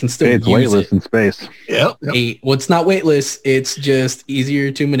 but you can still Hey, it's use weightless it. in space. Yep. Well, it's not weightless. It's just easier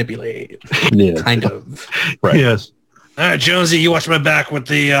to manipulate, Yeah. kind of. Right. Yes. All right, Jonesy, you watch my back with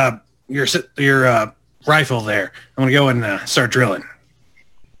the your rifle there. I'm going to go and start drilling.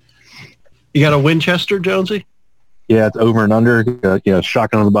 You got a Winchester, Jonesy? Yeah, it's over and under.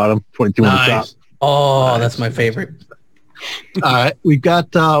 Shotgun on the bottom, 22 on the top. Nice. Oh, that's my favorite. All right. We've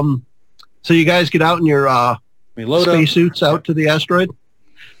got, so you guys get out in your We load up. spacesuits out to the asteroid.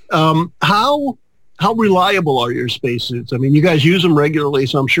 How reliable are your spacesuits? I mean, you guys use them regularly,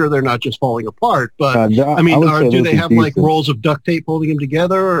 so I'm sure they're not just falling apart. But I mean, do they have like rolls of duct tape holding them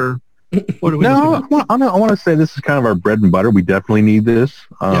together, or what are we? No, I want to say this is kind of our bread and butter. We definitely need this.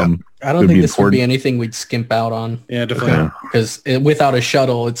 I don't Could think be this would important. be anything we'd skimp out on Yeah, definitely. Okay. because without a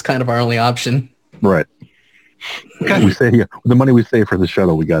shuttle, it's kind of our only option. Right. Okay. We say with the money we save for the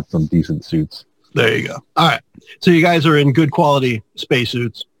shuttle, we got some decent suits. There you go. All right. So you guys are in good quality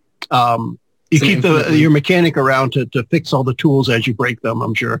spacesuits. You It's keep your mechanic around to fix all the tools as you break them,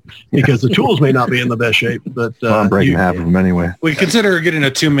 I'm sure, because the tools may not be in the best shape. But I'm breaking half of them anyway. We consider getting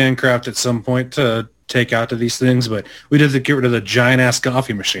a 2-man craft at some point to take out to these things, but we did to get rid of the giant ass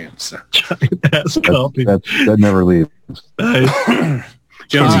coffee machine. So. That's copy. That never leaves. Nice.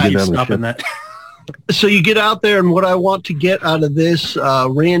 Jonesy All right. keeps stopping that. So you get out there, and what I want to get out of this,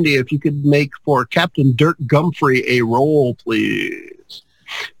 Randy, if you could make for Captain Dirk Gumfrey a roll, please.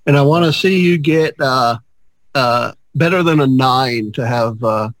 And I want to see you get better than a 9 to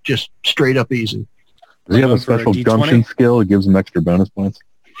have just straight up easy. Does he have a For a special D20? gumption skill? It gives him extra bonus points.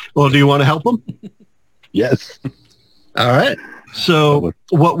 Well, do you want to help him? Yes. All right. So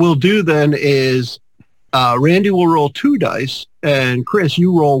what we'll do then is Randy will roll 2 dice, and Chris,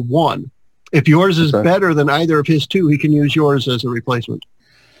 you roll 1. If yours is Okay. better than either of his 2, he can use yours as a replacement.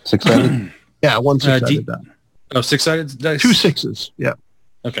 6-7. Yeah, 1 6-sided die. Oh, 6-sided dice? 2 6s. Yeah.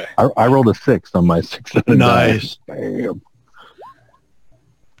 Okay. I rolled a 6 on my 6-sided Nice. die. Bam.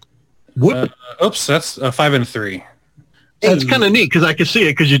 Oops, that's a 5 and a 3. That's kind of neat because I can see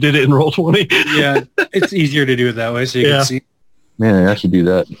it because you did it in roll 20. Yeah, it's easier to do it that way so you Yeah. can see. Man, I should do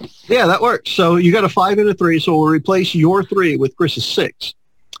that. Yeah, that works. So you got a 5 and a 3, so we'll replace your 3 with Chris's 6.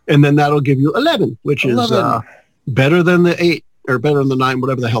 And then that'll give you 11, which 11. Is better than the 8, or better than the 9,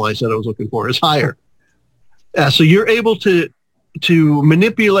 whatever the hell I said I was looking for. It's higher. So you're able to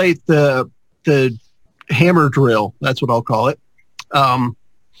manipulate the hammer drill, that's what I'll call it,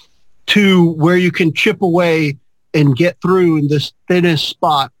 to where you can chip away and get through in this thinnest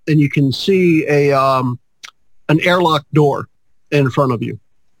spot, and you can see an airlock door in front of you.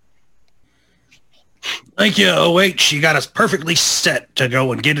 Thank you, OH. You got us perfectly set to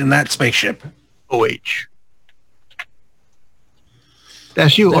go and get in that spaceship. OH.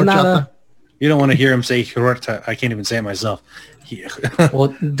 That's you, Horchata. You don't want to hear him say Horchata. I can't even say it myself.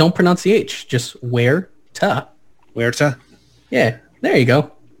 Well, don't pronounce the H. Just Huerta. Huerta? Yeah, there you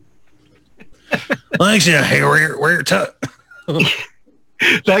go. Thanks, yeah. Hey, Huerta.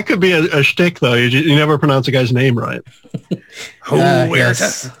 That could be a shtick, though. You never pronounce a guy's name right.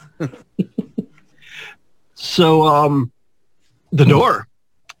 Yes. So, the door,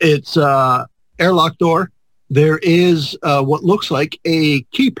 it's airlock door. There is what looks like a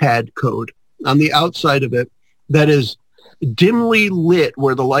keypad code on the outside of it that is dimly lit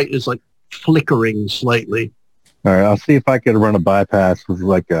where the light is like flickering slightly. All right, I'll see if I could run a bypass with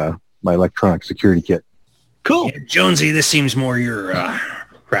like my electronic security kit. Cool. Yeah, Jonesy, this seems more your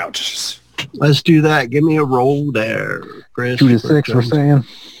route. Let's do that. Give me a roll there, Chris. 2 to 6, we're saying.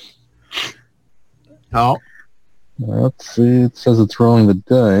 Oh. Let's see. It says it's rolling the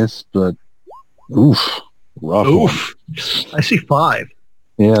dice, but oof. Rough oof. One. I see 5.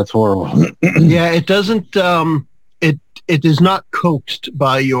 Yeah, it's horrible. Yeah, it doesn't it is not coaxed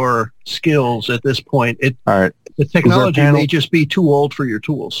by your skills at this point. All right. The technology may just be too old for your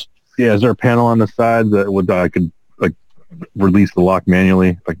tools. Yeah, is there a panel on the side that I could like release the lock manually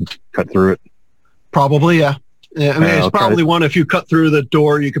if I can cut through it? Probably, yeah. I mean, it's probably one if you cut through the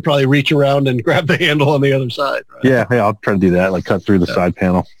door, you could probably reach around and grab the handle on the other side. Right? Yeah, I'll try to do that, like cut through the side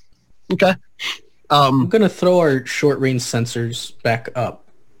panel. Okay. I'm going to throw our short-range sensors back up.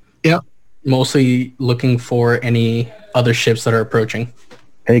 Yeah. Mostly looking for any other ships that are approaching.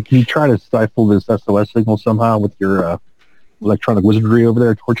 Hey, can you try to stifle this SOS signal somehow with your electronic wizardry over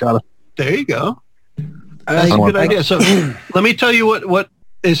there, Horchata? There you go. That's a good idea. So let me tell you what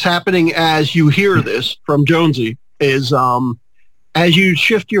is happening as you hear this from Jonesy is as you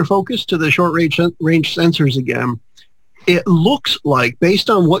shift your focus to the short-range sensors again, it looks like,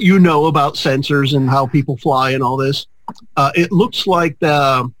 based on what you know about sensors and how people fly and all this, it looks like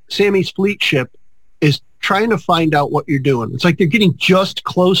Sammy's fleet ship is trying to find out what you're doing. It's like they're getting just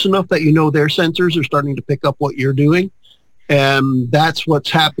close enough that you know their sensors are starting to pick up what you're doing. And that's what's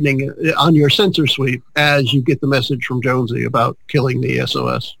happening on your sensor sweep as you get the message from Jonesy about killing the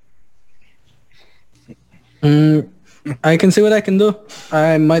SOS. I can see what I can do.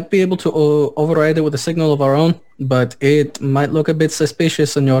 I might be able to override it with a signal of our own, but it might look a bit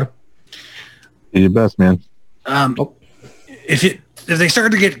suspicious, senor. Do your best, man. If they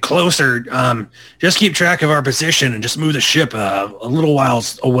start to get closer, just keep track of our position and just move the ship a little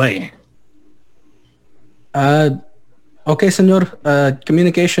whiles away. Okay, senor.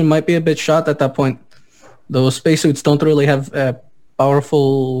 Communication might be a bit shot at that point. Those spacesuits don't really have a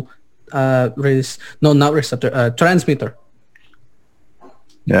powerful transmitter.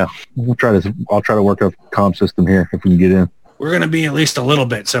 Yeah, I'll try to work a comm system here if we can get in. We're going to be at least a little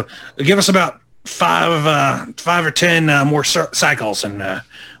bit, so give us about 5 or 10 more cycles, and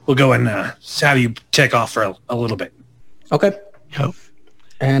we'll go and have you take off for a little bit. Okay. Yep.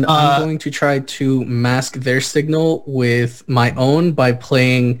 And I'm going to try to mask their signal with my own by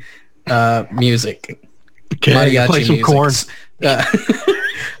playing music. Okay, mariachi play some corn.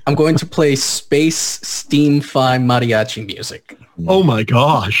 I'm going to play Space SteamFi mariachi music. Oh my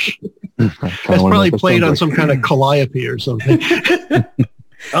gosh. That's probably played on some kind of calliope or something.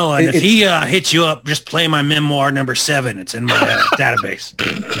 Oh, and if he hits you up, just play my memoir number 7. It's in my database.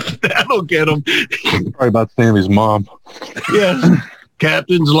 That'll get him. Probably about Sammy's mom. Yes.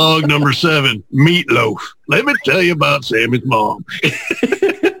 Captain's log number 7, meatloaf. Let me tell you about Sammy's mom.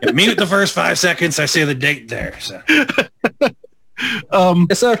 Mute the first 5 seconds. I say the date there. So.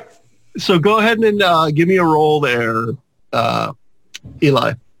 Yes, sir. So go ahead and give me a roll there,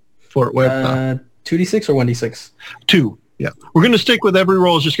 Eli. For where? 2d6 or 1d6? 2. Yeah. We're going to stick with every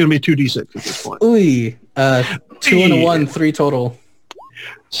roll. It's just going to be 2d6 at this point. Ooh. 2 and a 1, 3 total.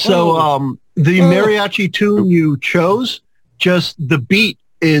 So the mariachi tune you chose, just the beat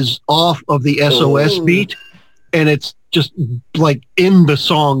is off of the SOS beat, and it's just like in the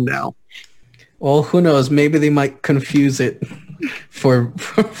song now. Well, who knows? Maybe they might confuse it for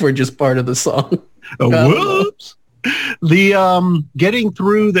just part of the song. Whoops. The getting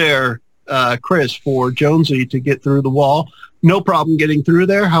through there, Chris, for Jonesy to get through the wall, no problem getting through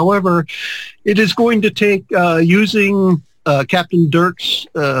there. However, it is going to take, using Captain Dirk's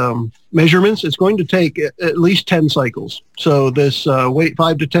measurements, it's going to take at least 10 cycles. So this wait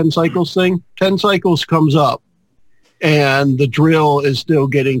 5 to 10 cycles thing, 10 cycles comes up, and the drill is still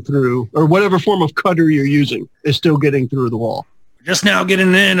getting through, or whatever form of cutter you're using is still getting through the wall. Just now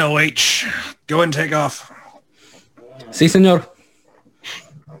getting in, OH. Go and take off. Sí, señor.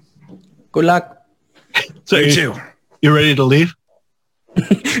 Good luck. So you too. You ready to leave?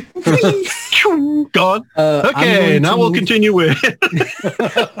 Gone. Okay, now we'll continue with.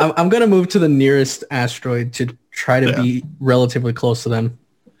 I'm going to move to the nearest asteroid to try to be relatively close to them.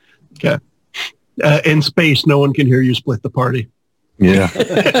 Okay. In space, no one can hear you split the party. Yeah.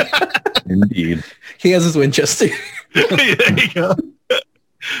 Indeed. He has his Winchester. There you go.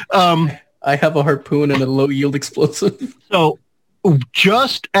 I have a harpoon and a low yield explosive. So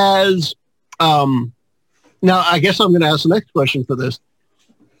just as, now I guess I'm going to ask the next question for this.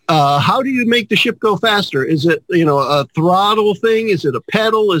 How do you make the ship go faster? Is it, a throttle thing? Is it a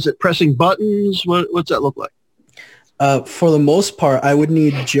pedal? Is it pressing buttons? What's that look like? For the most part, I would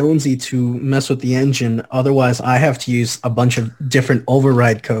need Jonesy to mess with the engine. Otherwise, I have to use a bunch of different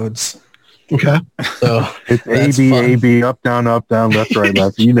override codes. Okay. So it's A, B, up, down, left, right,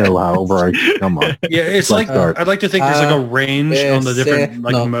 left. You know how override. Come on. Yeah, it's like I'd like to think there's like a range on the different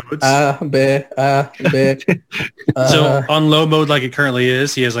modes. So on low mode, like it currently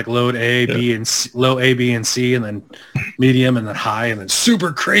is, he has like load A, B, and C, low A, B, and C, and then medium, and then high, and then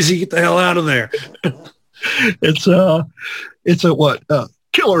super crazy. Get the hell out of there. It's a what?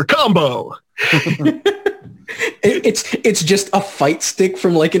 Killer combo. It's just a fight stick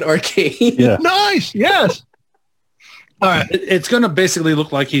from like an arcade. Yeah. Nice. Yes. All right. It's going to basically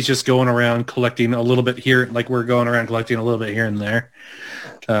look like he's just going around collecting a little bit here, like we're going around collecting a little bit here and there.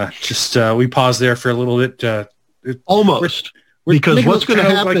 We pause there for a little bit. Almost. Because what's going to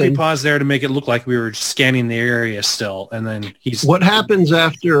happen? Like we pause there to make it look like we were scanning the area still, and then he's. What happens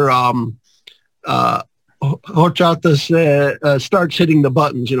after Horchata starts hitting the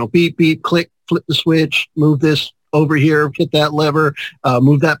buttons? Beep, beep, click, flip the switch, move this over here, hit that lever,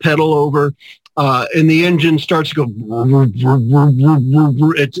 move that pedal over, and the engine starts to go.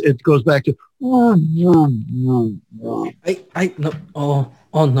 It goes back to. I no.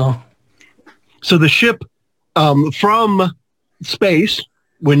 Oh no. So the ship from space,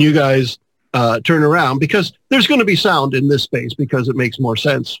 when you guys turn around, because there's going to be sound in this space because it makes more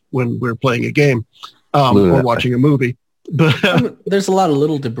sense when we're playing a game or watching a movie. But there's a lot of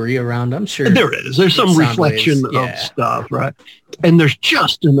little debris around, I'm sure. There is. There's some reflection of stuff, right? And there's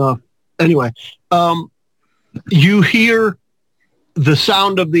just enough. Anyway, you hear the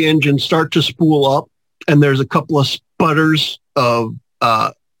sound of the engine start to spool up, and there's a couple of sputters of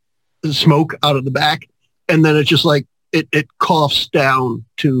smoke out of the back, and then it's just like it coughs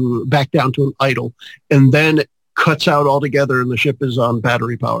back down to an idle, and then it cuts out altogether, and the ship is on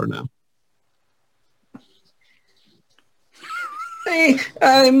battery power now. Hey,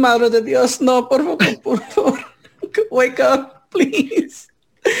 ay, madre de Dios, no, por favor, wake up, please.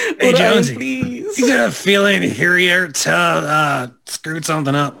 Hey, Jonesy, please. You got a feeling here to screw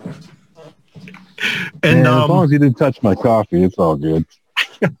something up? And as long as you didn't touch my coffee, it's all good.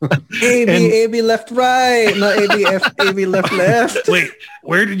 AB left right, not AB left. Wait,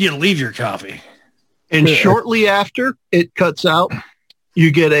 where did you leave your coffee? And shortly after it cuts out,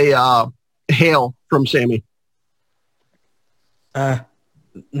 you get a hail from Sammy.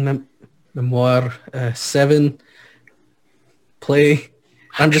 Memoir 7. Play.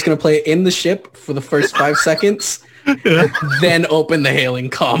 I'm just gonna play it in the ship for the first 5 seconds, then open the hailing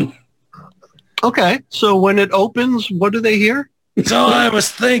comm. Okay, so when it opens, what do they hear? So I was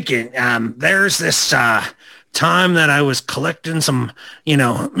thinking, there's this time that I was collecting some,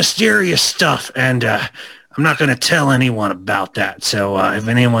 mysterious stuff, and I'm not going to tell anyone about that. So if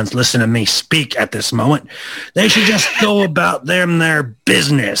anyone's listening to me speak at this moment, they should just go about their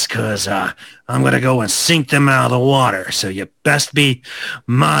business, because I'm going to go and sink them out of the water. So you best be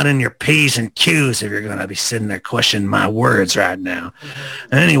modding your P's and Q's if you're going to be sitting there questioning my words right now.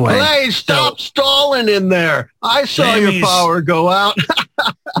 Anyway. Hey, stop stalling in there. I saw Sammy's your power go out.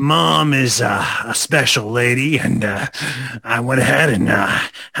 Mom is a special lady, and I went ahead and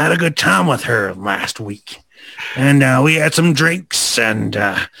had a good time with her last week. And we had some drinks, and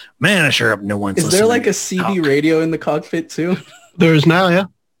man, I sure hope no one's listening. Is there like a CB radio in the cockpit too? There is now, yeah.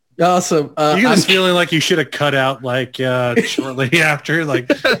 Awesome. I'm feeling like you should have cut out like shortly after, like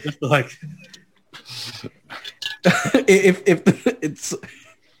if it's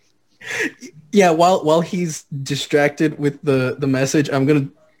Yeah, while he's distracted with the message, I'm gonna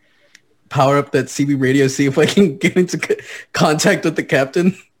power up that CB radio, see if I can get into contact with the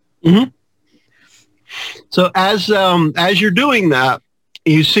captain. Mm-hmm. So as you're doing that,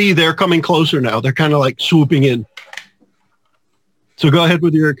 you see they're coming closer now. They're kind of like swooping in. So go ahead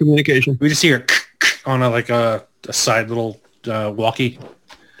with your communication. We just hear on a side little walkie.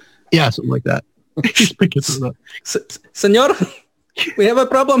 Yeah, something like that. He's picking it up. Senor, we have a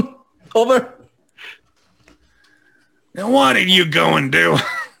problem. Over. Now what did you go and do?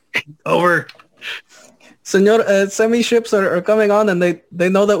 Over. Senor, semi ships are coming on and they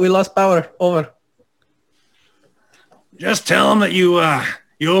know that we lost power. Over. Just tell them that you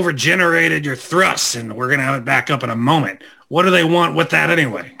over-generated your thrusts and we're going to have it back up in a moment. What do they want with that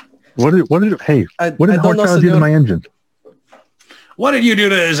anyway? What did Horchata do to my engine? What did you do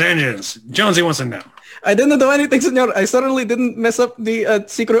to his engines? Jonesy wants to know. I didn't do anything, senor. I certainly didn't mess up the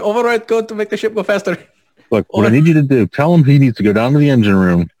secret override code to make the ship go faster. Look, what I need you to do, tell him he needs to go down to the engine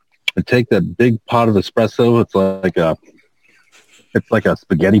room and take that big pot of espresso. It's like a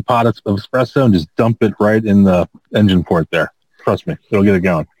spaghetti pot of espresso and just dump it right in the engine port there. Trust me, it'll get it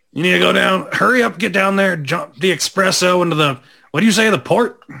going. You need to go down. Hurry up, get down there, jump the espresso into the, what do you say, the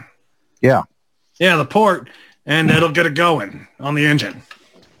port? Yeah. Yeah, the port, and it'll get it going on the engine.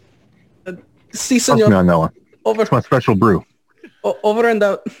 See, senor. Trust me on that one. Over. It's my special brew. Over and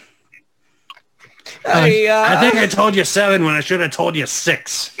out. I think I told you 7 when I should have told you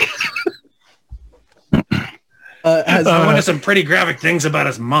 6. I wanted some pretty graphic things about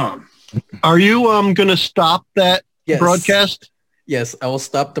his mom. Are you going to stop that broadcast? Yes, I will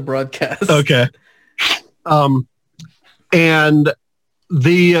stop the broadcast. Okay. And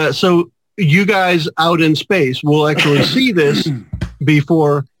so you guys out in space will actually see this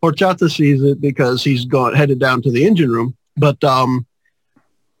before Horchata sees it because he's headed down to the engine room. But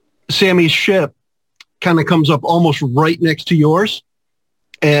Sammy's ship kind of comes up almost right next to yours,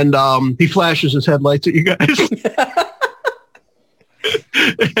 and he flashes his headlights at you guys.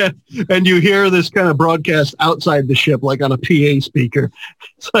 And you hear this kind of broadcast outside the ship, like on a PA speaker.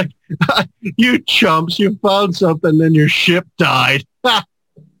 It's like, you chumps, you found something, then your ship died.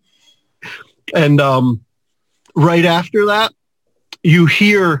 And right after that, you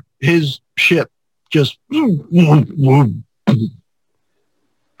hear his ship just, and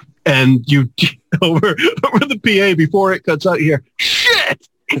you over the PA before it cuts out, you hear, shit!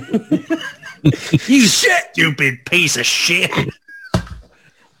 You stupid piece of shit.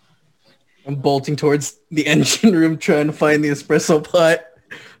 I'm bolting towards the engine room trying to find the espresso pot.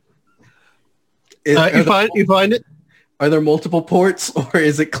 You find it? Are there multiple ports, or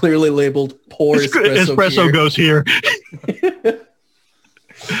is it clearly labeled pour espresso here? Goes here.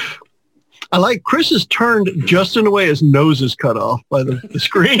 I like Chris is turned just in a way his nose is cut off by the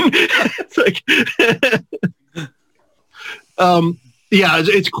screen. It's like,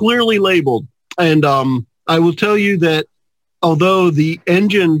 it's clearly labeled. And I will tell you that although the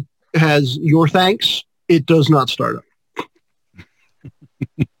engine has your thanks, it does not start up.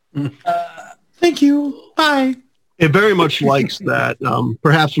 Thank you. Bye. It very much likes that.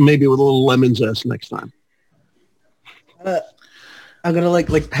 Perhaps maybe with a little lemon zest next time. I'm gonna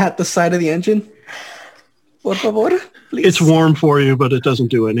like pat the side of the engine. Por favor, please. It's warm for you, but it doesn't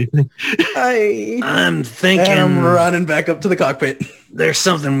do anything. I'm thinking. And I'm running back up to the cockpit. There's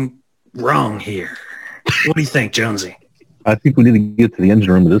something wrong here. What do you think, Jonesy? I think we need to get to the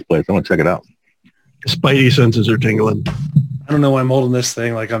engine room of this place. I want to check it out. Spidey senses are tingling. I don't know why I'm holding this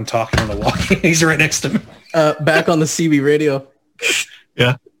thing like I'm talking on the walkie. He's right next to me. Back on the CB radio.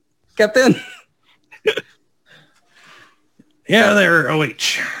 Yeah. Captain. Yeah, there,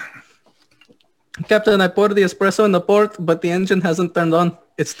 OH. Captain, I poured the espresso in the port, but the engine hasn't turned on.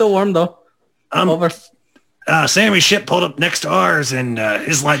 It's still warm, though. Over. Sammy's ship pulled up next to ours, and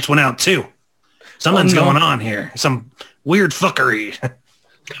his lights went out, too. Something's going on here. Some weird fuckery.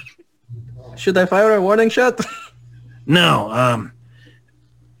 Should I fire a warning shot? No.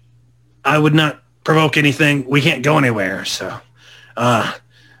 I would not provoke anything. We can't go anywhere, so...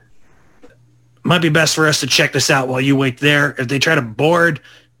 might be best for us to check this out while you wait there. If they try to board,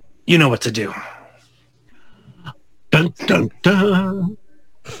 you know what to do. Dun, dun, dun.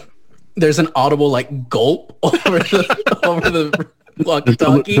 There's an audible like gulp over the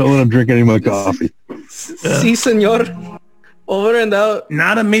walkie-talkie. Don't let him drink any of my coffee. Si, senor. Over and out.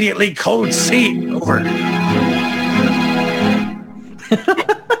 Not immediately. Code C. Over.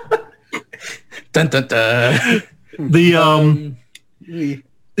 Dun, dun, dun.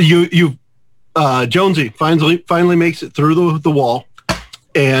 Jonesy finally makes it through the wall,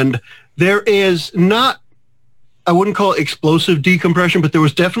 and there is not I wouldn't call it explosive decompression, but there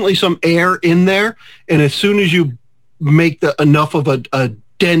was definitely some air in there. And as soon as you make enough of a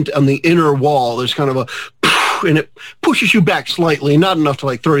dent on the inner wall, there's kind of a, and it pushes you back slightly, not enough to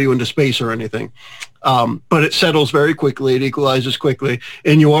like throw you into space or anything. But it settles very quickly. It equalizes quickly.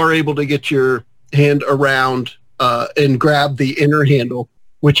 And you are able to get your hand around and grab the inner handle,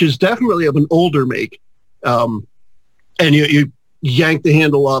 which is definitely of an older make. And you yank the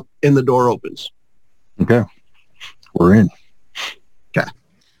handle up and the door opens. Okay. We're in. Okay.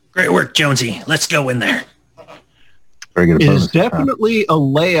 Great work, Jonesy. Let's go in there. Very good. It is definitely a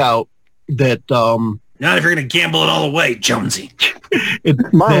layout that... Not if you're going to gamble it all away, Jonesy.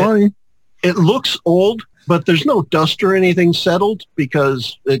 Money. It looks old, but there's no dust or anything settled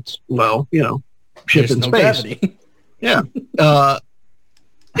because it's, well, you know, ship in space. Gravity. Yeah.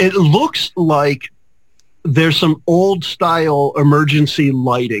 It looks like there's some old style emergency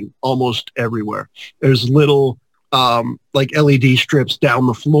lighting almost everywhere. There's little like LED strips down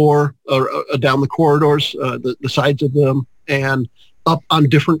the floor or down the corridors, the sides of them, and up on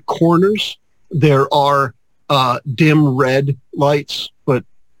different corners. There are dim red lights, but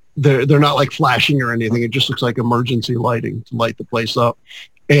they're not like flashing or anything. It just looks like emergency lighting to light the place up.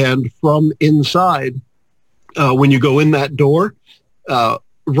 And from inside, when you go in that door,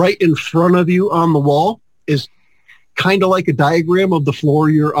 right in front of you on the wall is kind of like a diagram of the floor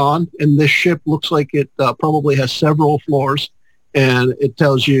you're on. And this ship looks like it probably has several floors. And it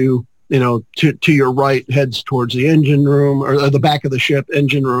tells you, you know, to your right heads towards the engine room or the back of the ship,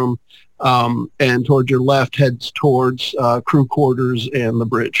 engine room. And towards your left heads towards crew quarters and the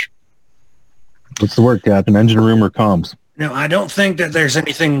bridge. What's the word, Captain? Engine room or comms? No, I don't think that there's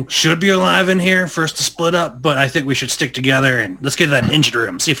anything should be alive in here for us to split up, but I think we should stick together and let's get to that engine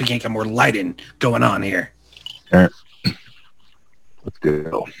room, see if we can't get more lighting going on here. All right. Let's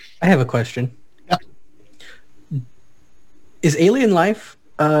go. I have a question. Yeah. Is alien life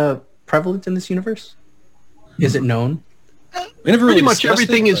prevalent in this universe? Is it known? We never pretty much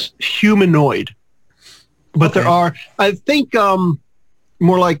everything is humanoid, but there are, I think,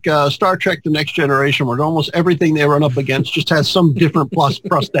 more like Star Trek: The Next Generation, where almost everything they run up against just has some different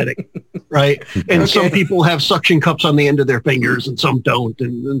prosthetic, right? And some people have suction cups on the end of their fingers, and some don't.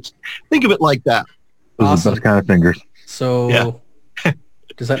 And think of it like that. Those are the best kind of fingers. So, yeah.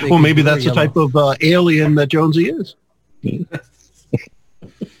 Does that make well, maybe that's the type of alien that Jonesy is.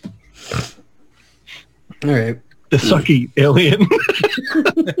 All right. The sucky alien.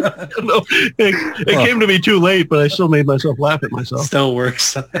 No, it came to me too late, but I still made myself laugh at myself. Still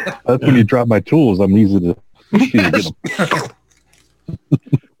works. That's when you drop my tools. I'm easy to get them.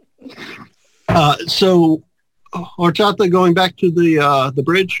 So, Horchata, going back to the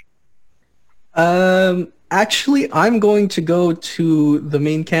bridge? Actually, I'm going to go to the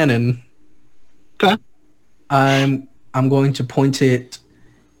main cannon. Okay. I'm going to point it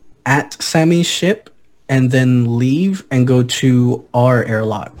at Sammy's ship and then leave and go to our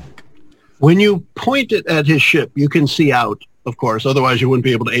airlock. When you point it at his ship, you can see out, of course. Otherwise, you wouldn't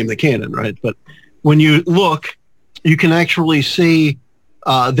be able to aim the cannon, right? But when you look, you can actually see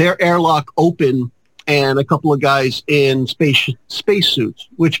their airlock open and a couple of guys in spacesuits,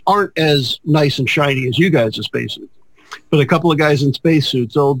 which aren't as nice and shiny as you guys' spacesuits. But a couple of guys in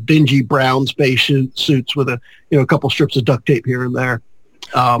spacesuits, old dingy brown spacesuits with a couple strips of duct tape here and there.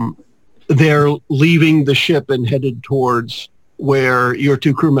 They're leaving the ship and headed towards where your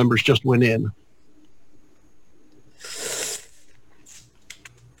two crew members just went in.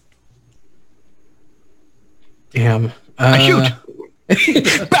 Damn. I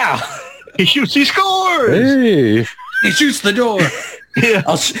shoot. Bow. He shoots. He scores. Hey. He shoots the door. Yeah.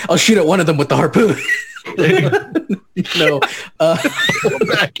 I'll shoot at one of them with the harpoon. No. Go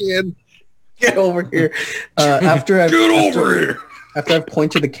back in. Get over here. After I've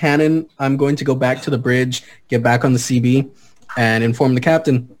pointed the cannon, I'm going to go back to the bridge, get back on the CB, and inform the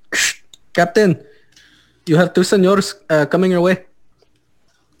captain. Captain, you have two senors coming your way.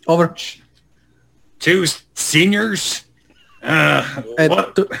 Over. Two seniors?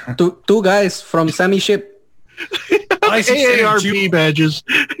 Two guys from Sammy's ship. AARP badges.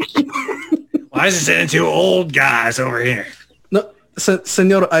 Why is it sending two old guys over here? No,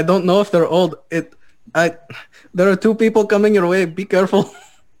 senor, I don't know if they're old. There are two people coming your way. Be careful.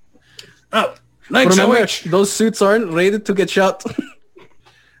 Oh, thanks so much. Those suits aren't rated to get shot.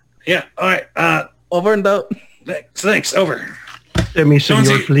 Yeah, all right. Over and out. Thanks, over. Let me see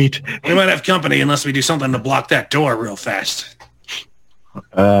your fleet. We might have company unless we do something to block that door real fast.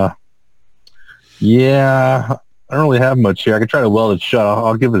 Yeah, I don't really have much here. I could try to weld it shut.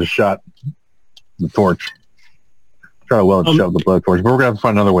 I'll give it a shot. The torch. Try to weld it shut with the blowtorch. But we're going to have to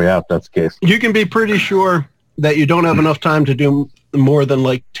find another way out if that's the case. You can be pretty sure that you don't have enough time to do more than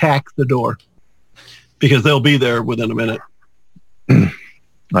like tack the door, because they'll be there within a minute.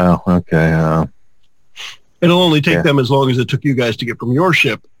 Oh, okay. It'll only take them as long as it took you guys to get from your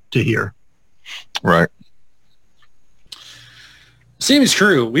ship to here. Right. Seems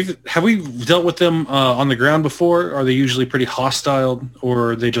true. Have we dealt with them on the ground before? Are they usually pretty hostile,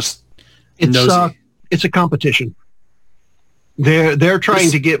 or are they just nosy? It's a competition. They're trying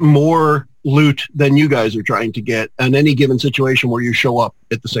to get more loot than you guys are trying to get in any given situation where you show up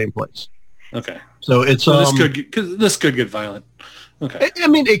at the same place. Okay. So it's this could get violent. Okay. I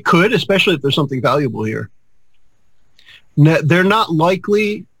mean, it could, especially if there's something valuable here. They're not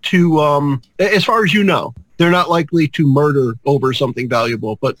likely to, as far as you know, they're not likely to murder over something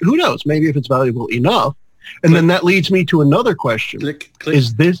valuable. But who knows? Maybe if it's valuable enough. And then that leads me to another question. Click.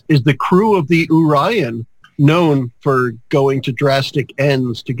 Is the crew of the Orion known for going to drastic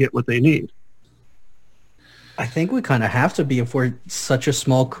ends to get what they need? I think we kind of have to be if we're such a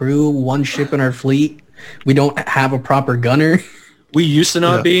small crew, one ship in our fleet. We don't have a proper gunner. We used to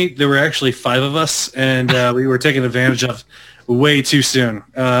not be. There were actually 5 of us, and we were taken advantage of way too soon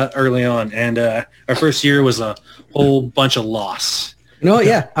early on. And our first year was a whole bunch of loss. You know what?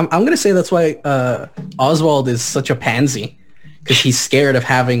 Yeah, I'm going to say that's why Oswald is such a pansy, because he's scared of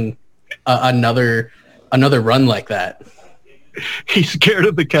having another run like that. He's scared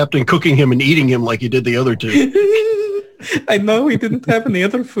of the captain cooking him and eating him like he did the other 2. I know he didn't have any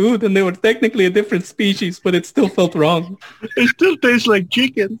other food, and they were technically a different species, but it still felt wrong. It still tastes like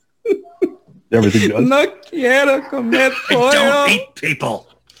chicken. Everything does. No quiero comer pollo. Don't eat people.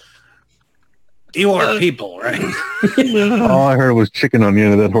 You are people, right? All I heard was chicken on the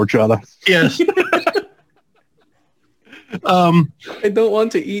end of that horchata. Yes. I don't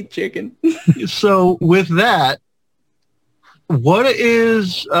want to eat chicken. So with that, what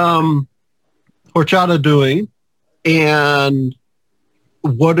is Horchata doing, and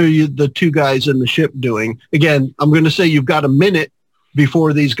what are the 2 guys in the ship doing? Again, I'm going to say you've got a minute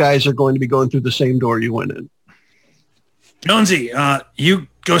before these guys are going to be going through the same door you went in. Jonesy, you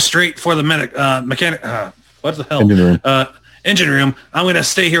go straight for the mechanic. What the hell? Engine room. I'm going to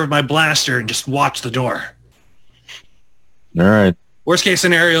stay here with my blaster and just watch the door. All right. Worst case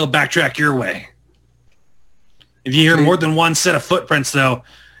scenario, backtrack your way. If you hear more than one set of footprints, though,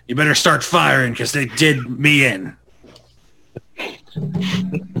 you better start firing, because they did me in.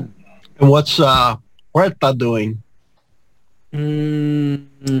 And what's Huerta doing?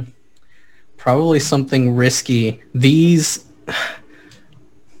 Probably something risky. These...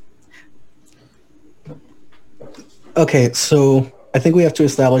 Okay, so I think we have to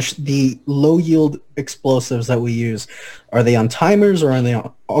establish the low-yield explosives that we use. Are they on timers, or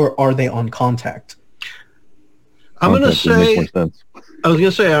are they on contact? I'm going to say... I was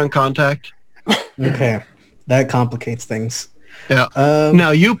going to say on contact. Okay, that complicates things. Yeah. Now,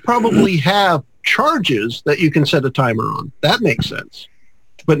 you probably have charges that you can set a timer on. That makes sense.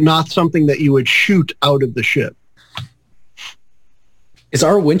 But not something that you would shoot out of the ship. Is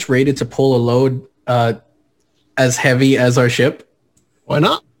our winch rated to pull a load as heavy as our ship? Why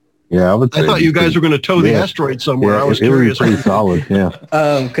not? Yeah, I thought you guys were going to tow the asteroid somewhere. I was curious. It was pretty solid, yeah.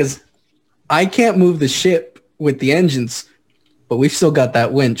 Because I can't move the ship with the engines, but we've still got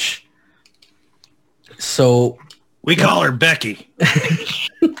that winch. So we call her Becky.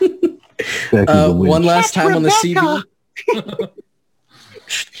 One last time on the CB.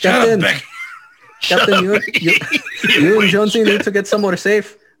 Captain, you and Jonesy need to get somewhere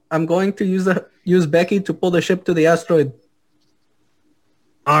safe. I'm going to use Becky to pull the ship to the asteroid.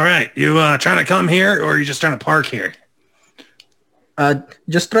 All right. You trying to come here, or are you just trying to park here?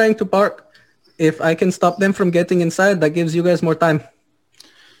 Just trying to park. If I can stop them from getting inside, that gives you guys more time.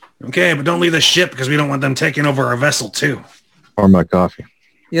 Okay, but don't leave the ship, because we don't want them taking over our vessel too. Or my coffee.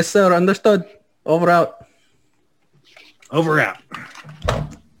 Yes, sir. Understood. Over out. Over out.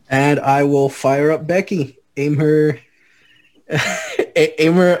 And I will fire up Becky. Aim her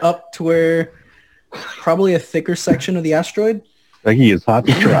up to where probably a thicker section of the asteroid. Becky is hot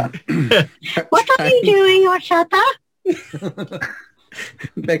to trot. What are you doing, Horchata?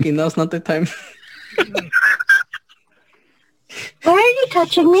 Becky, now's not the time. Why are you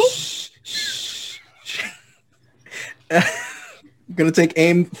touching me? I'm gonna take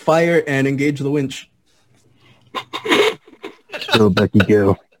aim, fire, and engage the winch. So Becky,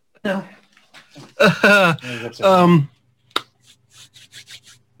 go. No.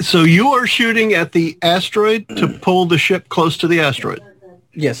 So you are shooting at the asteroid to pull the ship close to the asteroid.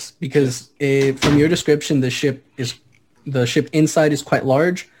 Yes, because from your description, the ship inside is quite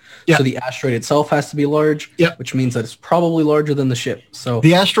large. Yeah. So the asteroid itself has to be large, which means that it's probably larger than the ship. So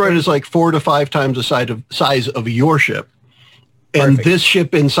the asteroid is like 4 to 5 times the size of your ship. And this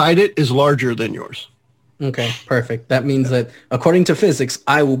ship inside it is larger than yours. Okay, perfect. That means that according to physics,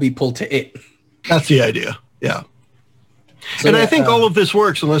 I will be pulled to it. That's the idea. Yeah. So and I think all of this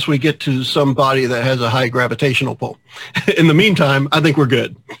works unless we get to some body that has a high gravitational pull. In the meantime, I think we're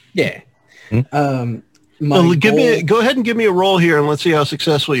good. Yeah. Go ahead and give me a roll here, and let's see how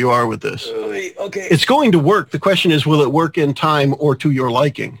successful you are with this. Okay. It's going to work. The question is, will it work in time or to your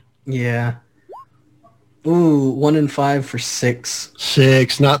liking? Yeah. Ooh, 1 in 5 for 6.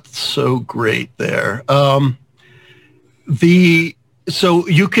 6, not so great there. So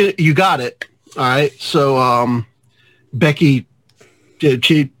you got it. All right. So Becky,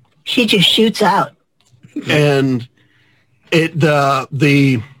 she just shoots out, and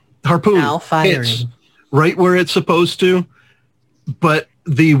the harpoon hits right where it's supposed to, but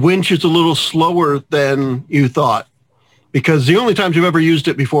the winch is a little slower than you thought. Because the only times you've ever used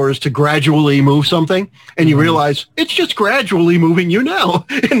it before is to gradually move something, and you realize it's just gradually moving you now,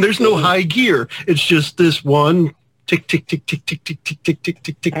 and there's no high gear. It's just this one tick, tick, tick, tick, tick, tick, tick, tick, tick,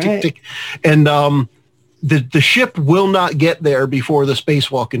 tick, tick, tick, tick. And the ship will not get there before the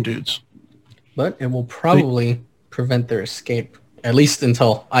spacewalking dudes. But it will probably prevent their escape, at least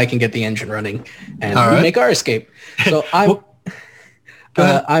until I can get the engine running and we make our escape. So I'm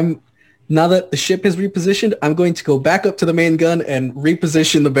now that the ship is repositioned, I'm going to go back up to the main gun and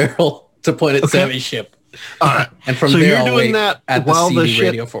reposition the barrel to point at Sammy's ship. All right. And from there, I'll wait at the CD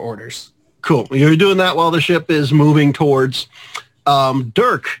radio for orders. Cool. You're doing that while the ship is moving towards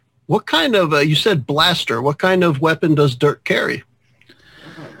Dirk. What kind of, you said blaster, what kind of weapon does Dirk carry?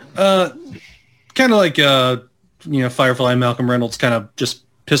 Kind of like, Firefly, Malcolm Reynolds kind of just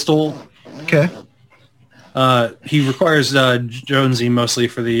pistol. Okay. He requires Jonesy mostly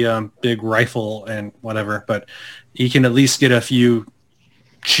for the big rifle and whatever, but he can at least get a few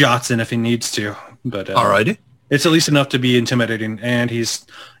shots in if he needs to. But alrighty, it's at least enough to be intimidating, and he's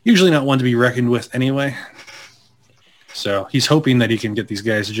usually not one to be reckoned with anyway. So he's hoping that he can get these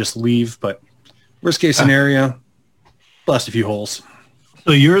guys to just leave, but worst case scenario, blast a few holes.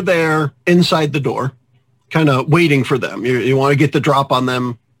 So you're there inside the door, kind of waiting for them. You want to get the drop on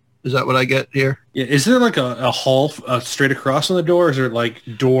them. Is that what I get here? Yeah. Is there like a hall straight across from the door? Or is there like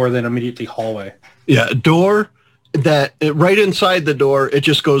door then immediately hallway? Yeah, door that right inside the door, it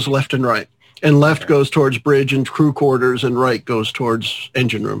just goes left and right. And left goes towards bridge and crew quarters, and right goes towards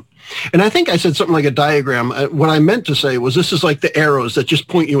engine room. And I think I said something like a diagram. What I meant to say was this is like the arrows that just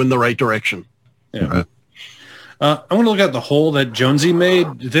point you in the right direction. Yeah. Right. I want to look at the hole that Jonesy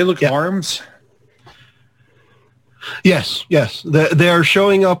made. Do they look arms? Yes. They're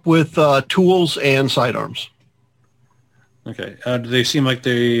showing up with tools and sidearms. Okay. Do they seem like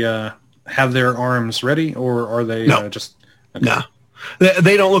they have their arms ready, or are they just... Okay. No.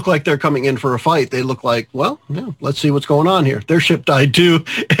 They don't look like they're coming in for a fight. They look like, well, yeah, let's see what's going on here. Their ship died too,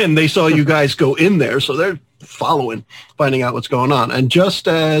 and they saw you guys go in there, so they're following, finding out what's going on. And just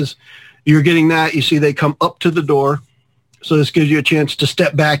as you're getting that, you see they come up to the door, so this gives you a chance to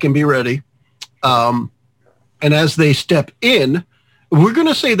step back and be ready. And as they step in, we're going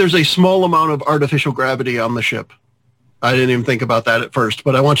to say there's a small amount of artificial gravity on the ship. I didn't even think about that at first,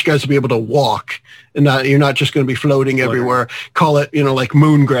 but I want you guys to be able to walk, and you're not just going to be floating everywhere. Call it, like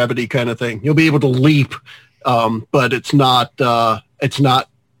moon gravity kind of thing. You'll be able to leap, but it's not no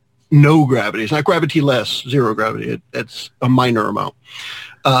gravity. It's not gravity less, zero gravity. It's a minor amount.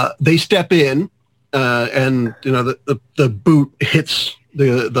 They step in, and the boot hits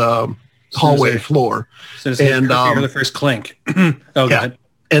the hallway floor, and hear the first clink. God.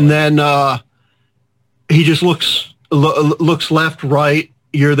 And then he just looks left, right,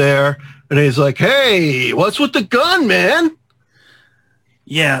 you're there, and he's like, hey, what's with the gun, man?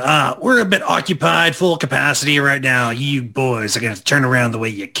 Yeah, we're a bit occupied, full capacity right now. You boys are going to turn around the way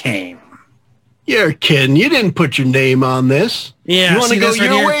you came. You're kidding. You didn't put your name on this. Yeah, you want to go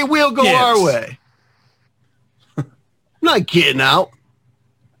your way, we'll go our way. I'm not getting out.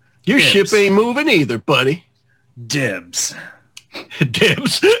 Your ship ain't moving either, buddy. Dibs.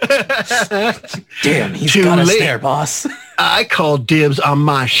 Dibs. Damn, he's got us there, boss. I call dibs on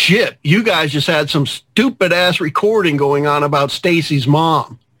my ship. You guys just had some stupid ass recording going on about Stacy's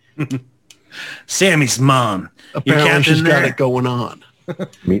mom. Sammy's mom. Apparently she's got it going on.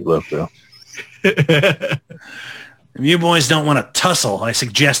 Meatloaf, though. If you boys don't want to tussle, I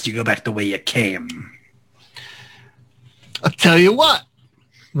suggest you go back the way you came. I'll tell you what.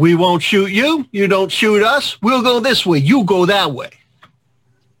 We won't shoot you. You don't shoot us. We'll go this way. You go that way.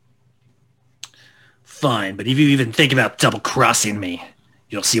 Fine, but if you even think about double-crossing me,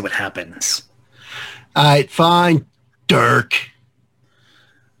 You'll see what happens. All right, fine, Dirk.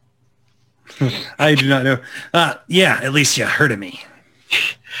 I do not know. Yeah, at least you heard of me.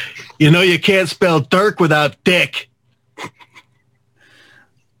 You know you can't spell Dirk without Dick.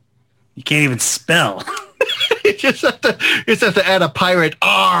 You can't even spell. You just have to add a pirate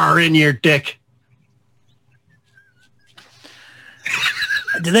R in your dick.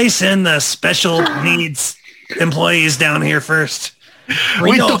 Did they send the special needs employees down here first?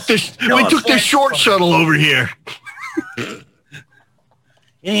 We took the short shuttle over here. You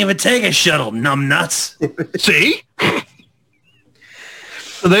didn't even take a shuttle, numbnuts. See?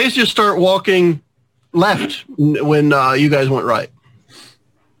 So they just start walking left when you guys went right.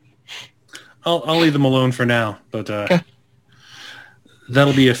 I'll leave them alone for now, but Okay.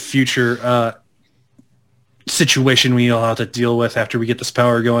 That'll be a future situation we'll have to deal with after we get this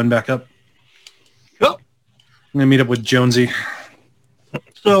power going back up. Yep. I'm gonna meet up with Jonesy.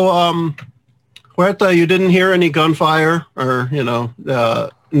 So, Huerta, you didn't hear any gunfire or,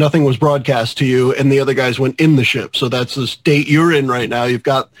 nothing was broadcast to you, and the other guys went in the ship. So that's the state you're in right now. You've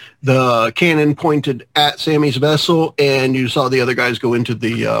got the cannon pointed at Sammy's vessel, and you saw the other guys go into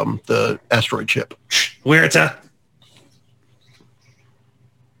the asteroid ship. Huerta.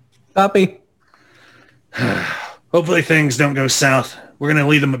 Copy. Hopefully things don't go south. We're going to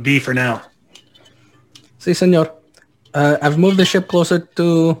leave them a B for now. Si, senor. I've moved the ship closer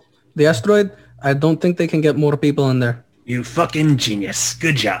to the asteroid. I don't think they can get more people in there. You fucking genius.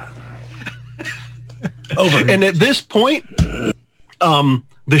 Good job. Over. And at this point,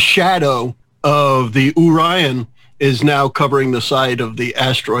 the shadow of the Orion is now covering the side of the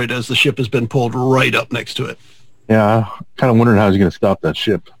asteroid as the ship has been pulled right up next to it. Yeah, kind of wondering how he's going to stop that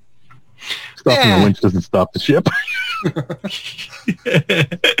ship. Stopping the winch doesn't stop the ship.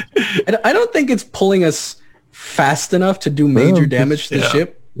 I don't think it's pulling us fast enough to do major damage to the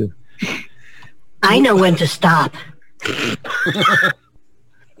ship. Yeah. I know when to stop.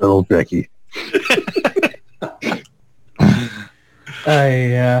 Old Becky.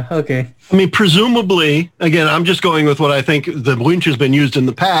 Okay. I mean, presumably, again, I'm just going with what I think the winch has been used in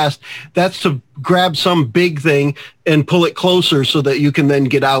the past. That's to grab some big thing and pull it closer so that you can then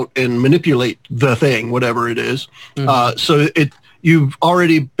get out and manipulate the thing, whatever it is. Mm-hmm. You've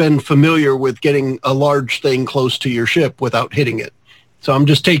already been familiar with getting a large thing close to your ship without hitting it. So I'm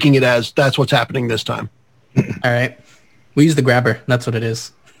just taking it as that's what's happening this time. All right. We use the grabber. That's what it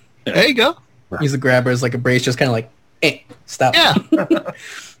is. There you go. Use the grabber as like a brace, just kind of like, stop. Yeah.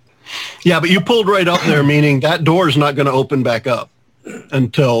 Yeah, but you pulled right up there, meaning that door is not going to open back up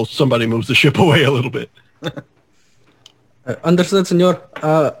until somebody moves the ship away a little bit. Understood, senor.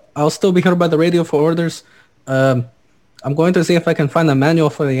 I'll still be here by the radio for orders. I'm going to see if I can find a manual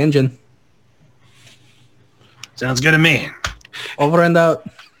for the engine. Sounds good to me. Over and out.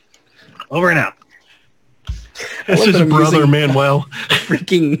 Over and out. This is brother Manuel.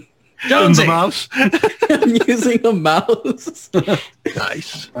 Freaking Jonesy. The mouse. I'm using a mouse.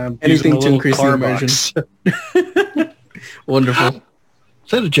 Nice. Anything to increase the immersion. Wonderful.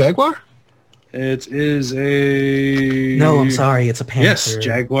 Is that a Jaguar? It is a... No, I'm sorry. It's a Panther. Yes,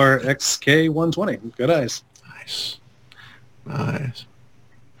 Jaguar XK120. Good eyes. Nice.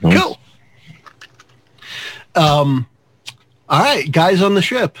 Cool. All right, guys on the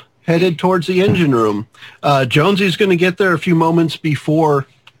ship headed towards the engine room. Jonesy's going to get there a few moments before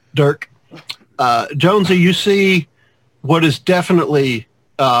Dirk. Jonesy, you see what is definitely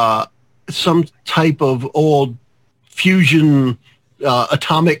some type of old fusion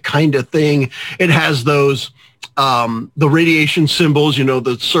atomic kind of thing. It has those the radiation symbols,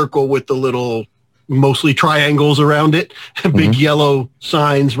 the circle with the little mostly triangles around it, big yellow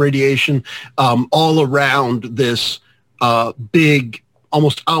signs, radiation, all around this big,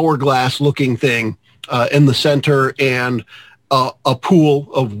 almost hourglass looking thing in the center, and a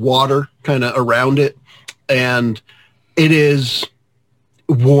pool of water kind of around it. And it is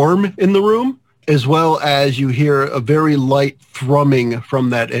warm in the room, as well as you hear a very light thrumming from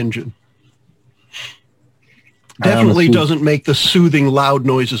that engine. Definitely doesn't make the soothing, loud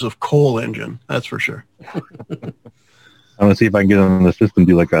noises of coal engine. That's for sure. I'm going to see if I can get on the system,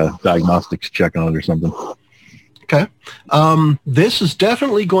 do like a diagnostics check on it or something. Okay. This is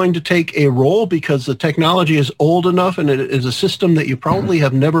definitely going to take a roll because the technology is old enough and it is a system that you probably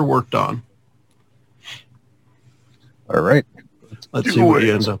have never worked on. All right. Let's see what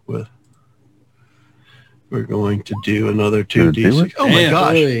you end up with. We're going to do another 2d6. Oh my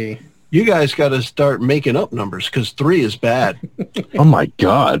gosh. Boy. You guys got to start making up numbers because 3 is bad. Oh my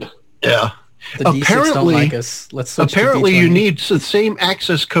God. Yeah. The D6 don't like us. Let's switch apparently to you need the same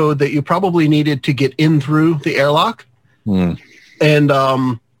access code that you probably needed to get in through the airlock.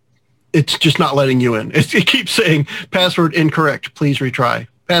 and it's just not letting you in. It keeps saying password incorrect. Please retry.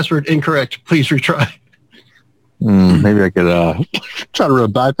 Password incorrect. Please retry. Maybe I could try to run a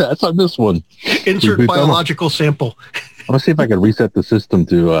bypass on this one. Insert biological sample. I'm gonna see if I can reset the system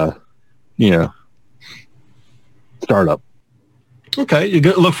to, startup. Okay, you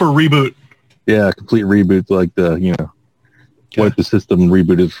look for a reboot. Yeah, complete reboot, like wipe the system and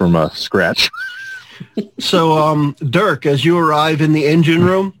reboot it from scratch. So, Dirk, as you arrive in the engine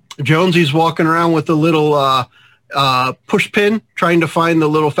room, Jonesy's walking around with a little push pin, trying to find the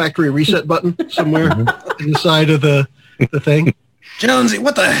little factory reset button somewhere inside of the thing. Jonesy,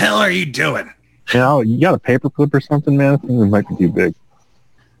 what the hell are you doing? You got a paper clip or something, man? I think it might be too big.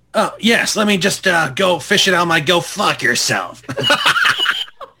 Oh, yes. Let me just go fish it out my go fuck yourself.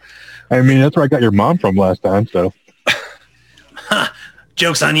 I mean, that's where I got your mom from last time, so.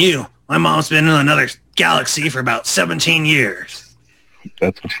 Joke's on you. My mom's been in another galaxy for about 17 years.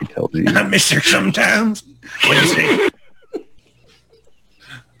 That's what she tells you. I miss her sometimes.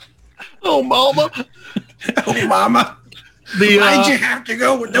 Oh, mama. Oh, mama. Why'd you have to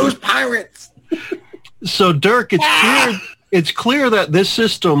go with those pirates? So, Dirk, it's clear that this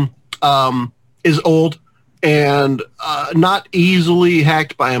system is old and not easily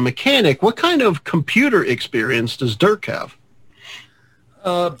hacked by a mechanic. What kind of computer experience does Dirk have?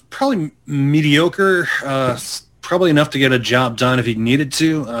 Probably mediocre. Probably enough to get a job done if he needed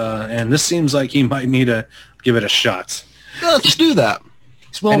to. And this seems like he might need to give it a shot. Let's do that.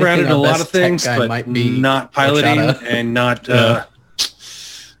 He's well-rounded in a lot of things, but not piloting and not... the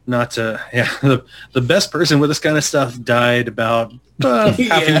best person with this kind of stuff died about half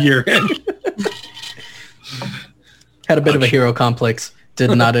a year in. Had a bit of a hero complex.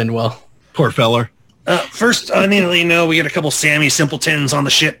 Did not end well. Poor feller. First, I need to let you know we got a couple Sammy simpletons on the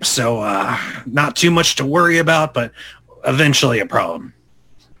ship, so not too much to worry about, but eventually a problem.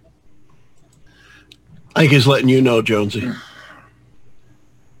 I think he's letting you know, Jonesy.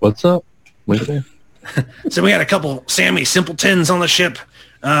 What's up? What's that? So we got a couple Sammy simpletons on the ship.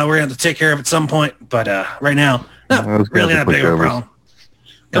 We're going to have to take care of at some point, but right now, really not big of a problem.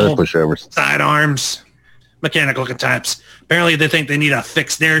 Couple pushovers. Sidearms, mechanical types. Apparently they think they need to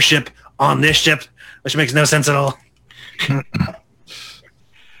fix their ship on this ship, which makes no sense at all.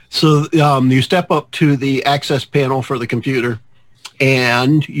 So you step up to the access panel for the computer,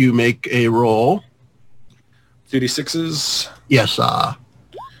 and you make a roll. 2d6s. Yes,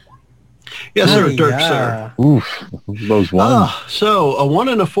 yes, sir, Dirk, sir. Oof, those ones. So a 1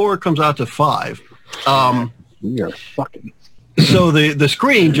 and a 4 comes out to 5. We are fucking. So the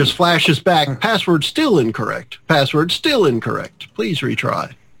screen just flashes back. Password still incorrect. Password still incorrect. Please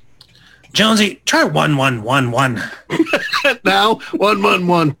retry. Jonesy, try 1111. Now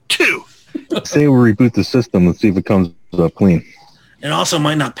 1112. Say we reboot the system and see if it comes up clean. It also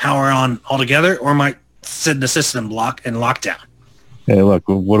might not power on altogether, or might sit in the system lockdown. Hey, look,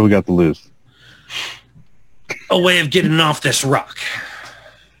 what do we got to lose? A way of getting off this rock.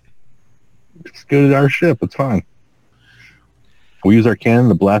 Just go to our ship. It's fine. We'll use our cannon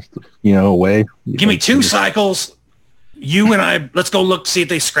to blast, away. Give me 2 cycles. You and I, let's go look, see if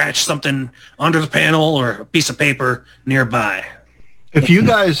they scratch something under the panel or a piece of paper nearby. If you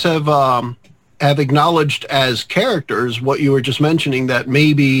guys have acknowledged as characters what you were just mentioning, that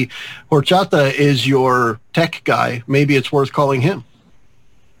maybe Horchata is your tech guy, maybe it's worth calling him.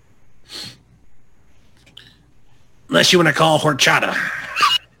 Unless you want to call Horchata.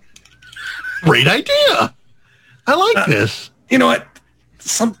 Great idea. I like this. You know what?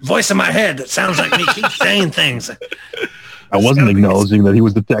 Some voice in my head that sounds like me keeps saying things. I wasn't acknowledging that he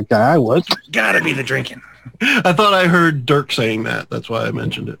was the tech guy. I was. Gotta be the drinking. I thought I heard Dirk saying that. That's why I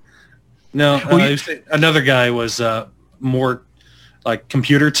mentioned it. No, another guy was more like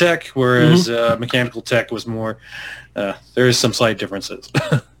computer tech, whereas mechanical tech was more, there is some slight differences.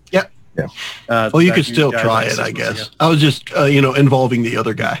 Yeah. Well, you could still try it, I guess. I was just, involving the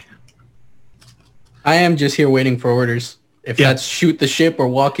other guy. I am just here waiting for orders. If that's shoot the ship or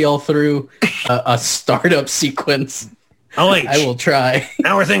walk y'all through a startup sequence, I will try.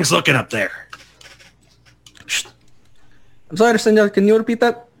 How are things looking up there? I'm sorry, senor. Can you repeat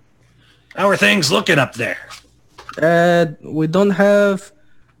that? How are things looking up there? We don't have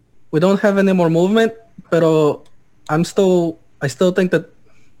any more movement, but I still think that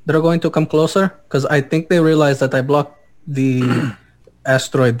they're going to come closer because I think they realize that I blocked the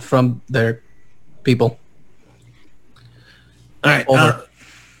asteroid from their people. All right.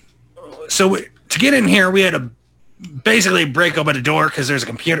 So to get in here, we had to basically break open the door because there's a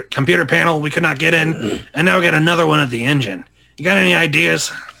computer panel we could not get in, and now we got another one at the engine. You got any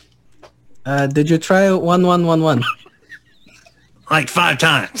ideas? Did you try 1111? like 5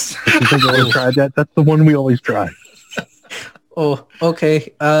 times. You think we always tried that? That's the one we always try. Oh,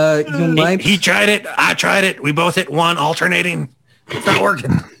 okay. You might. He tried it. I tried it. We both hit 1 alternating. It's not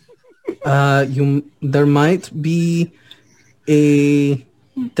working. There might be a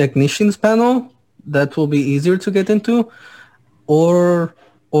technician's panel that will be easier to get into, or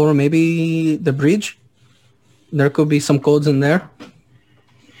maybe the bridge. There could be some codes in there.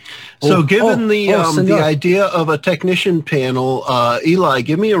 So given the senor. idea of a technician panel, Eli,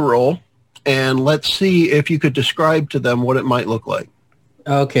 give me a roll, and let's see if you could describe to them what it might look like.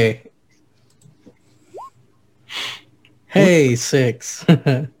 Okay. Hey, 6.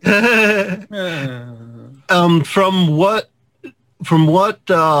 From what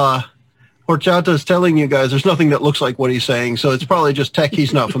Horchata is telling you guys, there's nothing that looks like what he's saying, so it's probably just tech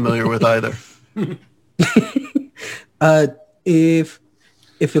he's not familiar with either.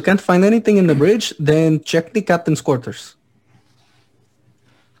 If you can't find anything in the bridge, then check the captain's quarters.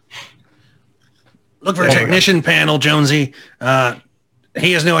 Look for a technician panel, Jonesy.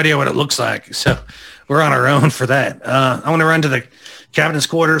 He has no idea what it looks like, so we're on our own for that. I want to run to the captain's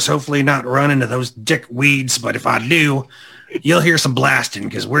quarters, hopefully not run into those dick weeds, but if I do, you'll hear some blasting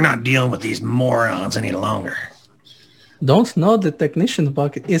because we're not dealing with these morons any longer. Don't know the technician's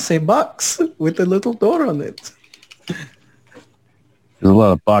box is a box with a little door on it. There's a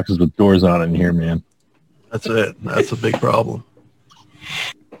lot of boxes with doors on it in here, man. That's it. That's a big problem.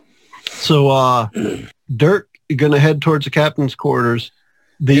 So, Dirk, you're going to head towards the captain's quarters.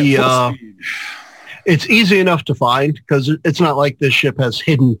 It's easy enough to find because it's not like this ship has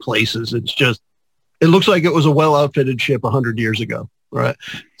hidden places. It's just, it looks like it was a well-outfitted ship 100 years ago, right?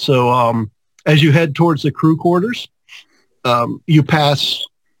 So, as you head towards the crew quarters, you pass,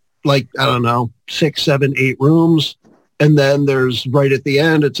 like, I don't know, 6, 7, 8 rooms. And then there's right at the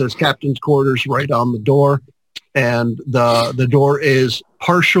end, it says captain's quarters right on the door. And the door is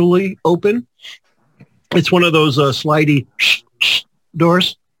partially open. It's one of those slidey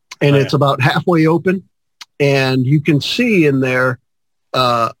doors. And it's about halfway open. And you can see in there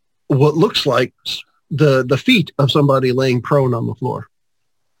what looks like the feet of somebody laying prone on the floor.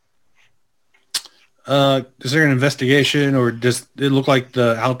 Is there an investigation, or does it look like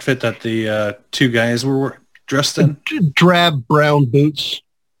the outfit that the 2 guys were dressed in? Drab brown boots.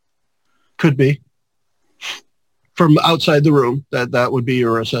 Could be. From outside the room, that would be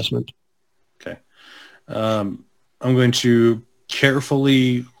your assessment. Okay. I'm going to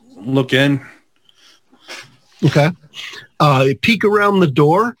carefully look in. Okay. Peek around the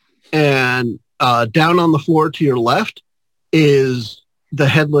door, and down on the floor to your left is the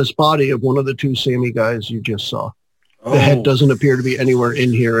headless body of one of the 2 Sammy guys you just saw. The head doesn't appear to be anywhere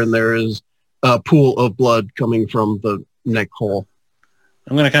in here, and there is a pool of blood coming from the neck hole.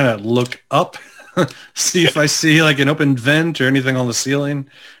 I'm going to kind of look up, see if I see like an open vent or anything on the ceiling.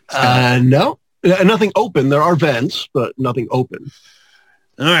 No, nothing open. There are vents, but nothing open.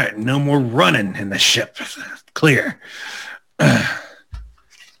 All right, no more running in the ship. Clear.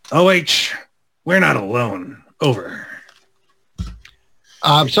 OH, we're not alone. Over.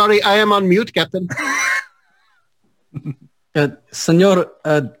 I'm sorry, I am on mute, Captain. Senor,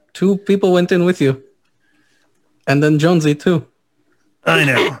 2 people went in with you. And then Jonesy, too. I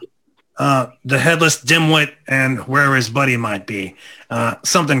know. The headless dimwit and wherever his buddy might be.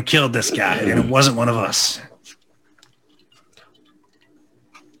 Something killed this guy, and it wasn't one of us.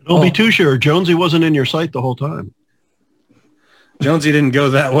 Don't be too sure. Jonesy wasn't in your sight the whole time. Jonesy didn't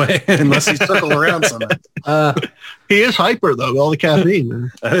go that way unless he circled around somehow. He is hyper, though, all the caffeine.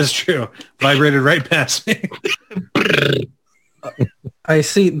 Man. That is true. Vibrated right past me. I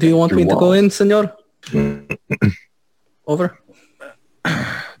see. Do you want me to go in, senor? Over.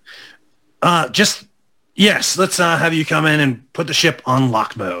 Yes, let's have you come in and put the ship on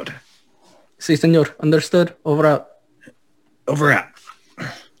lock mode. Si, senor. Understood. Over out. Over out.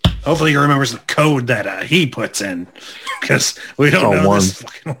 Hopefully he remembers the code that he puts in, because we don't know this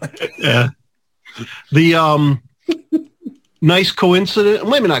fucking one. Yeah. The nice coincidence,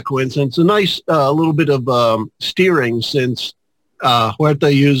 maybe not coincidence, a nice little bit of steering since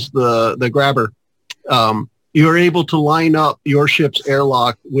Huerta used the grabber. You are able to line up your ship's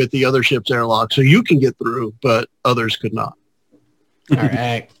airlock with the other ship's airlock, so you can get through, but others could not. All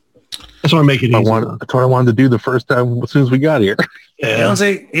right. That's why I make it easy. That's what I wanted to do the first time as soon as we got here. Yeah. Don't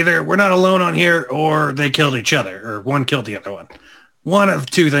say either we're not alone on here or they killed each other or one killed the other one. One of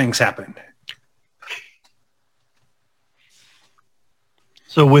 2 things happened.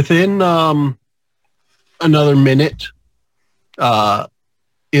 So within another minute,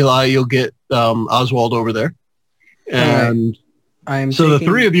 Eli, you'll get Oswald over there. And I'm So the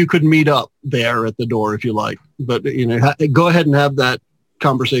three of you could meet up there at the door if you like. But, go ahead and have that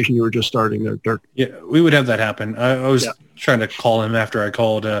conversation you were just starting there, Dirk. Yeah, we would have that happen. I was trying to call him after I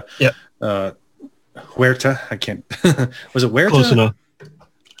called Huerta. I can't. Was it Huerta? Close enough.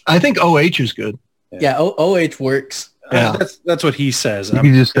 I think OH is good. Yeah, OH works. Yeah. That's what he says. You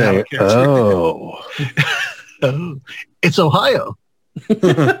can just say, oh. It's Ohio.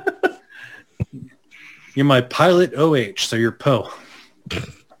 You're my pilot OH, so you're Poe.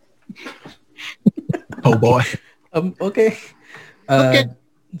 Oh, boy. Okay. Okay.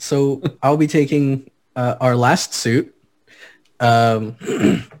 So I'll be taking our last suit, a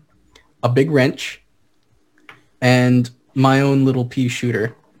big wrench, and my own little pea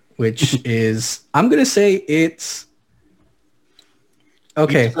shooter, which is, I'm going to say it's...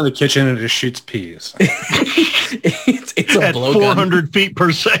 Okay. He's in the kitchen and it just shoots peas. it's a at blowgun. 400 feet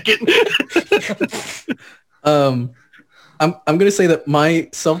per second. I'm gonna say that my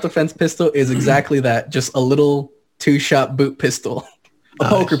self-defense pistol is exactly that, just a little 2-shot boot pistol, a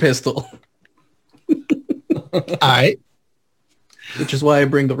poker pistol. All right. Which is why I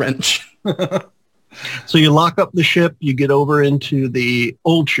bring the wrench. So you lock up the ship, you get over into the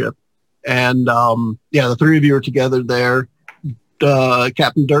old ship, and the three of you are together there.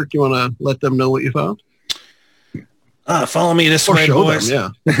 Captain Dirk, you want to let them know what you found? Follow me this way, show boys.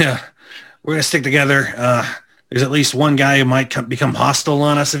 them, Yeah. We're going to stick together. There's at least one guy who might become hostile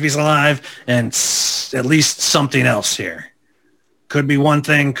on us if he's alive, and at least something else here. Could be one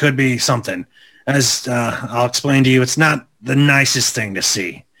thing, could be something. As I'll explain to you, it's not the nicest thing to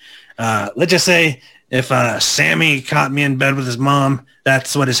see. Let's just say if Sammy caught me in bed with his mom,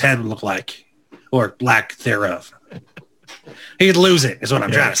 that's what his head would look like, or lack thereof. He'd lose it, is what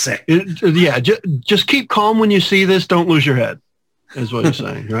I'm trying to say. Just keep calm when you see this. Don't lose your head, is what you're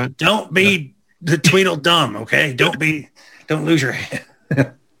saying, right? Don't be the Tweedledum, okay? Don't lose your head.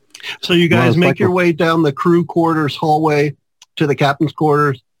 So you guys make your way down the crew quarters hallway to the captain's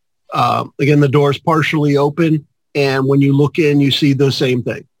quarters. Again, the door's partially open, and when you look in, you see the same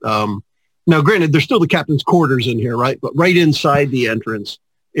thing. Now, granted, there's still the captain's quarters in here, right? But right inside the entrance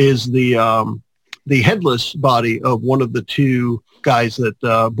is the headless body of one of the two guys that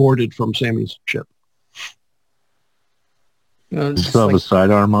boarded from Sammy's ship. Still have a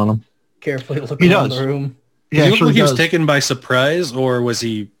sidearm on him? Carefully looking around the room. He Did he look actually like he was does. taken by surprise, or was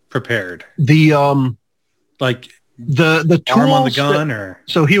he prepared? The Like the arm on the tools gun, or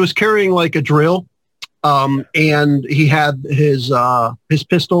so he was carrying like a drill, and he had his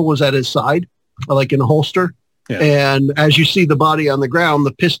pistol was at his side, like in a holster. Yeah. And as you see the body on the ground,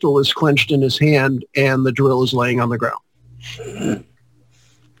 the pistol is clenched in his hand, and the drill is laying on the ground.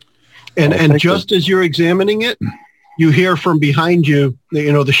 And just as you're examining it, you hear from behind you,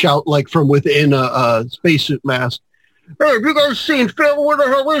 the shout like from within a spacesuit mask. Hey, have you guys seen Phil? Where the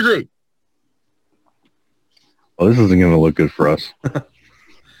hell is he? Well, this isn't going to look good for us.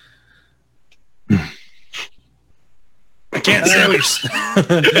 I can't say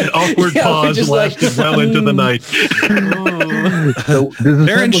An awkward pause lasted well into the night.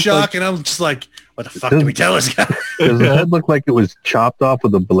 They're in shock, and I'm just like, what the fuck do we tell this guy? Does the head look like it was chopped off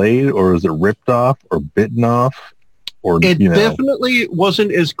with a blade, or is it ripped off or bitten off? Or It definitely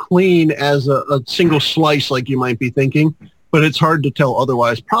wasn't as clean as a single slice like you might be thinking, but it's hard to tell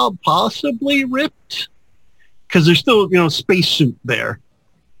otherwise. Possibly ripped, because there's still, spacesuit there.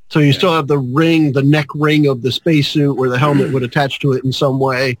 So you still have the ring, the neck ring of the spacesuit where the helmet would attach to it in some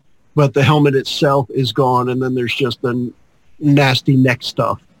way, but the helmet itself is gone, and then there's just the nasty neck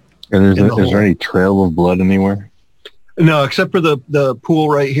stuff. And is there any trail of blood anywhere? No, except for the pool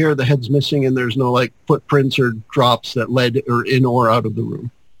right here, the head's missing, and there's no like footprints or drops that led or in or out of the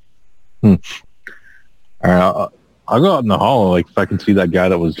room. All right, I'll go out in the hall, like if I can see that guy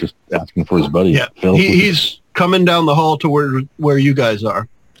that was just asking for his buddy. Yeah, Phil. he's coming down the hall to where you guys are.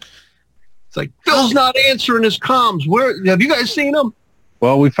 It's like, Phil's not answering his comms. Where have you guys seen him?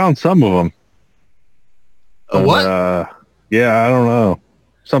 Well, we found some of them. What? Yeah, I don't know.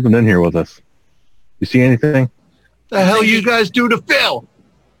 Something in here with us. You see anything? The hell you guys do to Phil?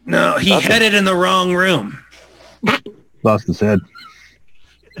 No, he headed in the wrong room. Lost his head.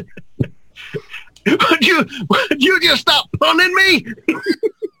 Would you just stop punning me?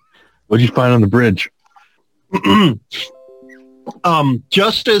 What'd you find on the bridge?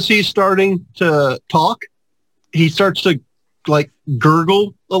 Just as he's starting to talk, he starts to like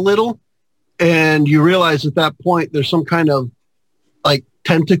gurgle a little, and you realize at that point there's some kind of like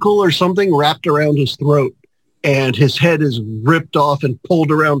tentacle or something wrapped around his throat, and his head is ripped off and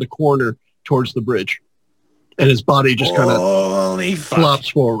pulled around a corner towards the bridge, and his body just kind of flops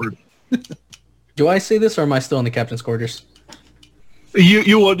forward. Do I say this, or am I still in the captain's quarters?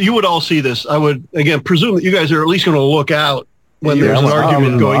 You would all see this. I would again presume that you guys are at least going to look out when there's an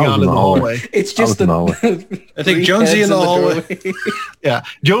argument going on in the hallway. It's just I think Jonesy in the hallway. Yeah,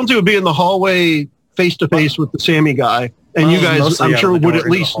 Jonesy would be in the hallway face to face with the Sammy guy, and you guys, I'm sure, would at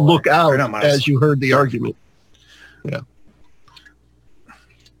least look out as you heard the argument. Yeah.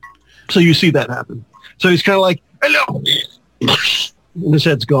 So you see that happen. So he's kind of like, hello. And his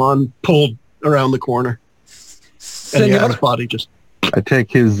head's gone, pulled around the corner. And yeah, his body just... I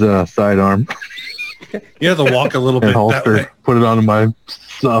take his sidearm. You have to walk a little bit that way. Put it onto my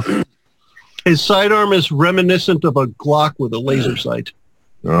stuff. His sidearm is reminiscent of a Glock with a laser sight.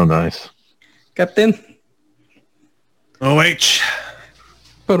 Oh, nice. Captain. OH.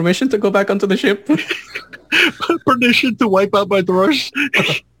 Permission to go back onto the ship? Permission to wipe out my thrust?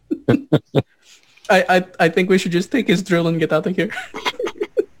 I think we should just take his drill and get out of here.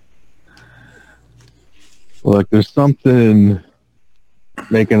 Look, there's something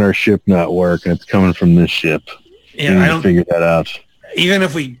making our ship not work, and it's coming from this ship. Yeah, I don't figure that out. Even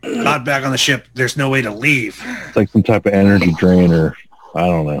if we got back on the ship, there's no way to leave. It's like some type of energy drain, or I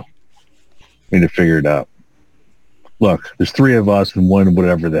don't know. We need to figure it out. Look, there's 3 of us and 1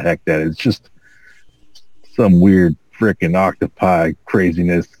 whatever the heck that is. Just some weird frickin' octopi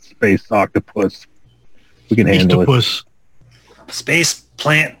craziness, space octopus. We can handle it. Space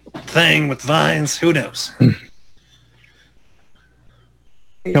plant thing with vines. Who knows?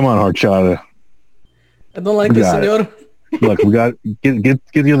 Come on, Horchata. I don't like this, senor. Look, we got get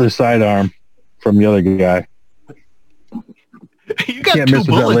the other sidearm from the other guy. You got 2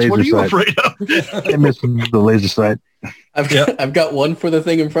 bullets. What are you afraid of? Can't miss with the laser sight. I've got one for the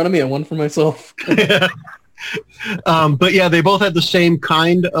thing in front of me and one for myself. Yeah. But yeah, they both had the same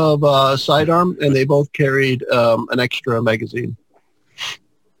kind of sidearm, and they both carried an extra magazine.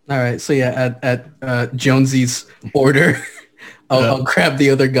 All right, so yeah, at Jonesy's order, I'll grab the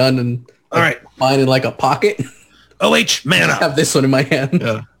other gun and find it in like a pocket. OH, man up. I have this one in my hand.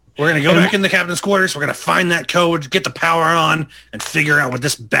 Yeah. We're going to go back in the captain's quarters. We're going to find that code, get the power on, and figure out what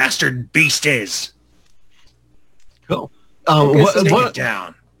this bastard beast is. Cool.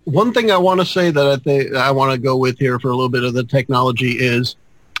 Down. One thing I want to say that I want to go with here for a little bit of the technology is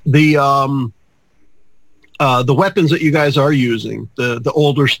the weapons that you guys are using, the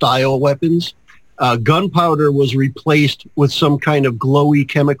older style weapons. Gunpowder was replaced with some kind of glowy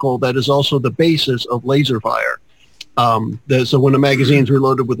chemical that is also the basis of laser fire. So when a magazine's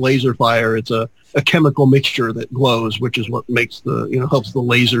reloaded with laser fire, it's a chemical mixture that glows, which is what makes helps the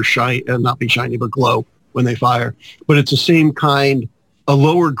laser shine and not be shiny but glow when they fire. But it's the same kind. A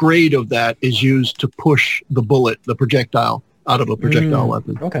lower grade of that is used to push the bullet, the projectile, out of a projectile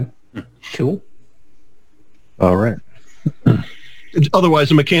weapon. Okay, cool. All right. Otherwise,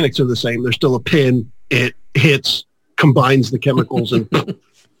 the mechanics are the same. There's still a pin. It hits, combines the chemicals, and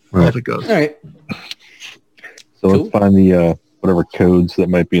off it goes. All right. So let's find the whatever codes that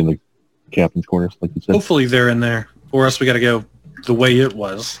might be in the captain's quarters, like you said. Hopefully they're in there, or else we got to go the way it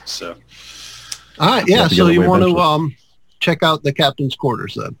was. So. All right. Yeah. So you want to check out the captain's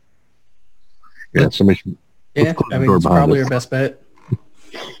quarters then. Yeah. Somebody should. Yeah. I mean, it's probably your best bet.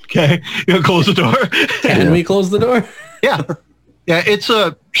 Okay. You gonna close the door? Can we close the door? Yeah. Yeah. It's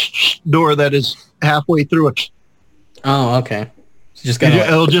a door that is halfway through it. Oh, okay. So just gotta,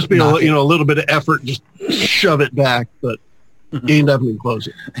 it'll just be a little bit of effort, just shove it back, but you can definitely close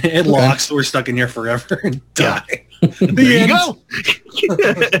it. It locks, so we're stuck in here forever and die. There you go.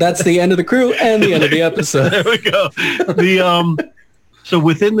 That's the end of the crew and the end of the episode. There we go. So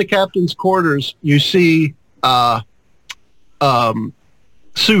within the captain's quarters, you see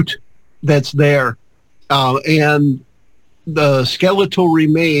suit that's there, and the skeletal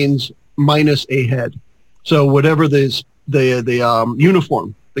remains minus a head. So whatever the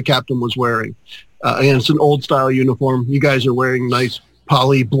uniform the captain was wearing, and it's an old style uniform. You guys are wearing nice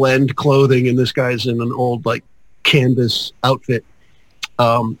poly blend clothing, and this guy's in an old canvas outfit.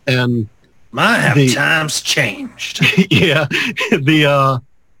 And times changed. Yeah, the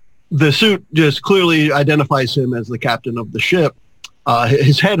suit just clearly identifies him as the captain of the ship.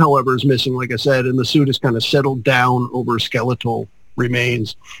 His head, however, is missing, like I said, and the suit is kind of settled down over skeletal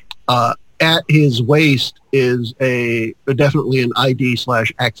remains. At his waist is definitely an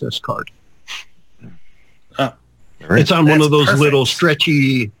ID/access card. It's on one of those little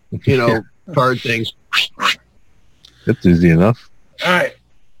stretchy, card things. That's easy enough. All right.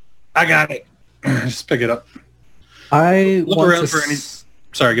 I got it. Just pick it up. I look around for any.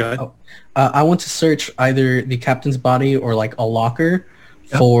 Sorry, go ahead. I want to search either the captain's body or a locker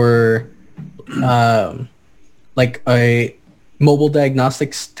for a mobile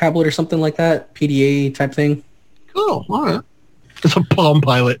diagnostics tablet or something like that, PDA type thing. Cool. All right. It's a Palm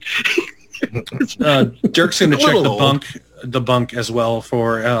Pilot. Dirk's going to check the bunk as well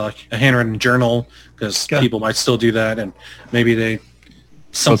for like a handwritten journal because people might still do that, and maybe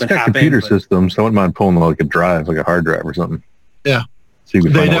something happened. Computer systems, so I wouldn't mind pulling like a drive, like a hard drive or something. Yeah. So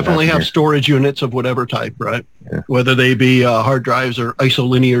they definitely have storage units of whatever type, right? Yeah. Whether they be hard drives or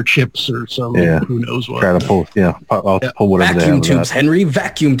isolinear chips or some who knows what. Try to pull, I'll pull whatever vacuum they have. tubes, Henry,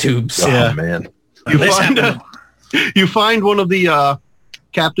 vacuum tubes. Oh, man. You find one of the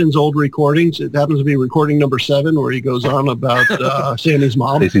Captain's old recordings. It happens to be recording number 7 where he goes on about Sammy's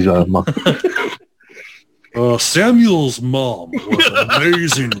mom. Stacy's mom. Samuel's mom was an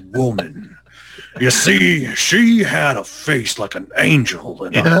amazing woman. You see, she had a face like an angel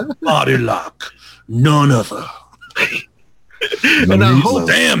and a body like none other. And I hope,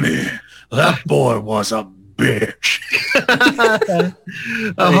 Sammy, that boy was a bitch.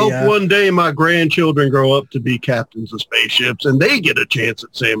 I hope one day my grandchildren grow up to be captains of spaceships and they get a chance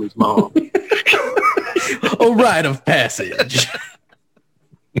at Sammy's mom. A rite of passage.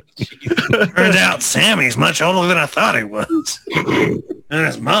 Turns out Sammy's much older than I thought he was. And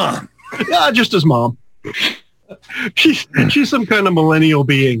his mom. Yeah, just his mom. She's some kind of millennial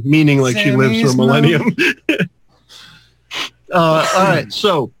being, meaning like Sammy's she lives for a millennium. All right,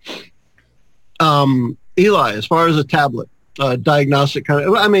 so Eli, as far as a tablet, diagnostic kind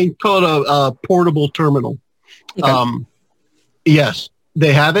of, call it a portable terminal. Okay. Yes,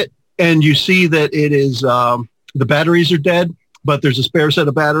 they have it, and you see that it is the batteries are dead, but there's a spare set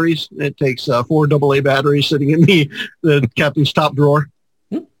of batteries. It takes 4 AA batteries sitting in the captain's top drawer.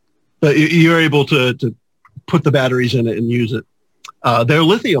 But you're able to put the batteries in it and use it. They're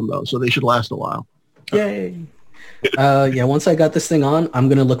lithium, though, so they should last a while. Yay. Once I got this thing on, I'm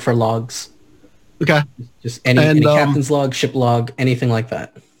going to look for logs. Okay. Just any captain's log, ship log, anything like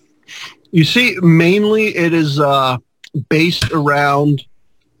that. You see, mainly it is based around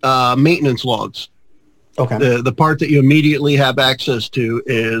maintenance logs. Okay. The part that you immediately have access to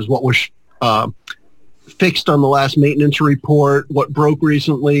is what was fixed on the last maintenance report, what broke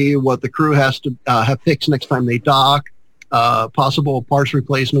recently, what the crew has to have fixed next time they dock, possible parts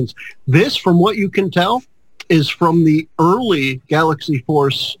replacements. This, from what you can tell, is from the early Galaxy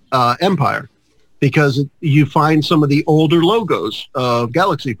Force Empire, because you find some of the older logos of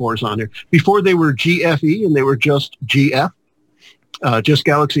Galaxy Force on here. Before they were GFE and they were just GF, just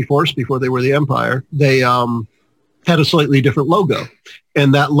Galaxy Force before they were the Empire, they had a slightly different logo.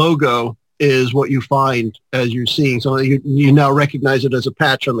 And that logo is what you find as you're seeing. So you now recognize it as a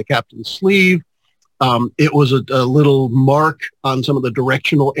patch on the captain's sleeve. It was a little mark on some of the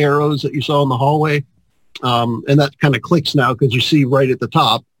directional arrows that you saw in the hallway. And that kind of clicks now because you see right at the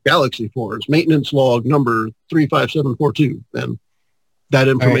top, Galaxy Force, maintenance log number 35742. And that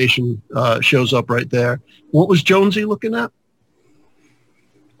information shows up right there. What was Jonesy looking at?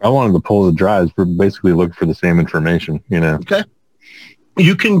 I wanted to pull the drives, but basically look for the same information, Okay.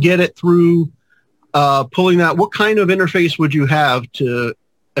 You can get it through pulling that. What kind of interface would you have to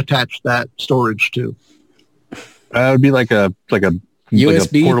attach that storage to? It would be like a USB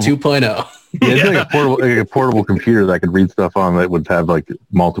 2.0. Yeah, it's like a portable computer that I could read stuff on that would have like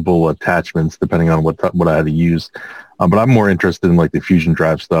multiple attachments depending on what I had to use. But I'm more interested in like the fusion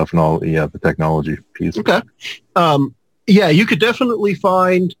drive stuff and all the technology piece. Okay. You could definitely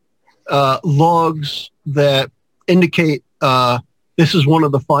find logs that indicate this is one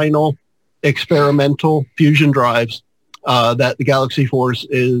of the final experimental fusion drives that the Galaxy Force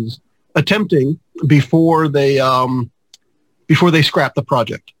is attempting before they scrap the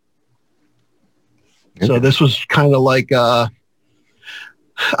project. Okay. So this was kind of like, I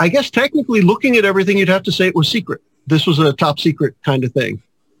guess technically looking at everything, you'd have to say it was secret. This was a top secret kind of thing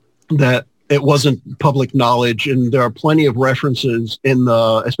that it wasn't public knowledge. And there are plenty of references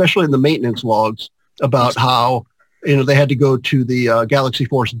especially in the maintenance logs about how, they had to go to the Galaxy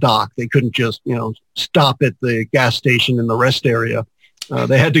Force dock. They couldn't just, stop at the gas station in the rest area.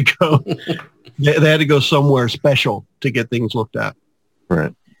 They had to go. They had to go somewhere special to get things looked at.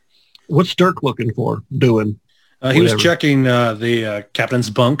 Right. What's Dirk looking for? He was checking the captain's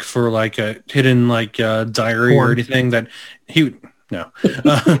bunk for like a hidden diary or anything that he no.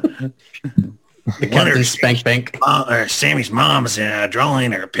 The captain's spank bank. Or Sammy's mom's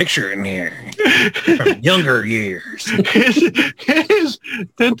drawing her picture in here from younger years. His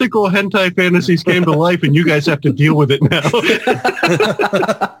tentacle hentai fantasies came to life, and you guys have to deal with it now.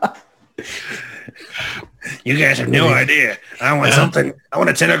 You guys have no idea. I want something. I want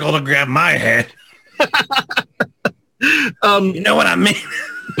a tentacle to grab my head. You know what I mean?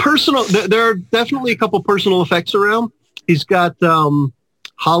 There are definitely a couple personal effects around. He's got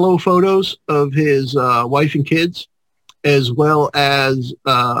hollow photos of his wife and kids. as well as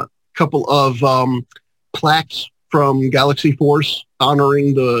a couple of plaques from Galaxy Force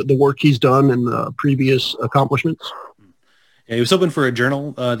honoring the work he's done and the previous accomplishments. Yeah, he was hoping for a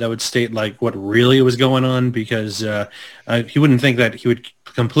journal that would state like what really was going on, because he wouldn't think that he would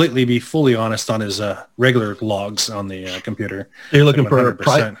completely be fully honest on his regular logs on the computer. You're looking for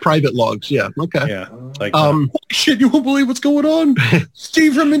private logs, yeah. Okay. Yeah, like holy shit, you won't believe what's going on.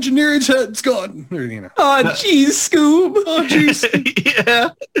 Steve from engineering's head's gone. Or, you know. Oh, jeez, Scoob. Oh, jeez.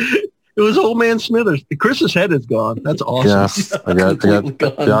 Yeah. It was old man Smithers. Chris's head is gone. That's awesome. Yeah, I got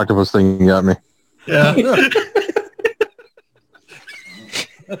the octopus thing got me. Yeah.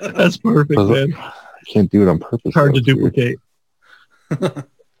 That's perfect, man. I can't do it on purpose. It's hard to duplicate.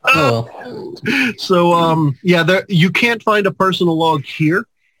 So, yeah, you can't find a personal log here,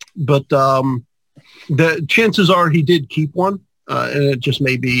 but the chances are he did keep one, and it just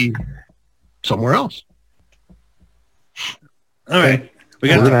may be somewhere else. All right. We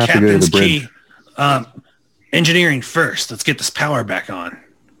got the captain's key. Engineering first. Let's get this power back on.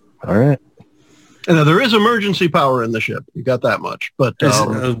 All right. And there is emergency power in the ship. You got that much. But is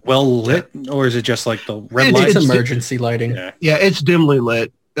it well lit, or is it just like the red lights? It's emergency lighting. Yeah, it's dimly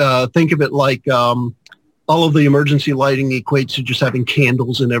lit. Think of it like all of the emergency lighting equates to just having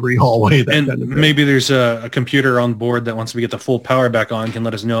candles in every hallway. And kind of maybe there's a computer on board that once we get the full power back on can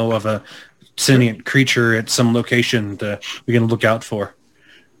let us know of a sentient creature at some location that we can look out for.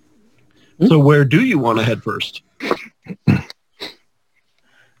 So where do you want to head first?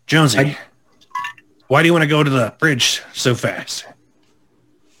 Jonesy, why do you want to go to the bridge so fast?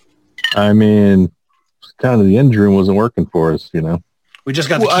 I mean, kind of the engine room wasn't working for us, you know. We just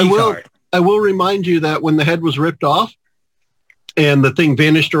got the key card. I will remind you that when the head was ripped off and the thing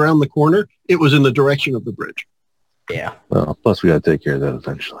vanished around the corner, it was in the direction of the bridge. Yeah. Well, plus we got to take care of that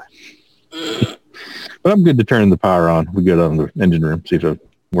eventually. But I'm good to turn the power on. We go down to the engine room, see if it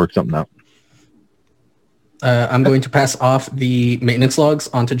works something out. I'm going to pass off the maintenance logs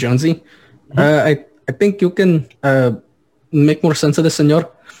onto Jonesy. I think you can make more sense of this,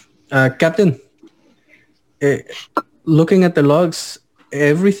 senor. Captain, looking at the logs,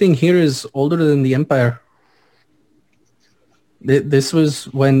 everything here is older than the Empire. This was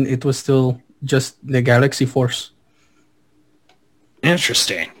when it was still just the Galaxy Force.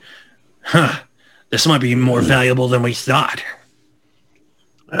 Interesting. Huh. This might be more valuable than we thought.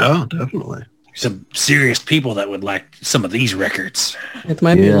 Oh, definitely. Some serious people that would like some of these records. It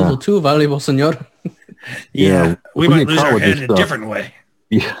might be a little too valuable, senor. Yeah, we might lose our head in a different way.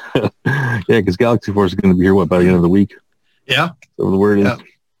 Yeah, yeah, because Galaxy Force is going to be here, by the end of the week? Yeah. So the word is,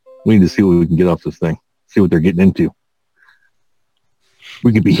 we need to see what we can get off this thing. See what they're getting into.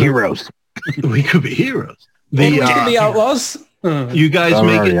 We could be heroes. We could be heroes. We could be outlaws. You guys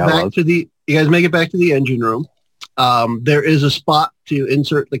make it back to the. You guys make it back to the engine room. There is a spot to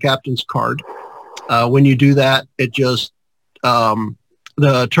insert the captain's card. When you do that, it just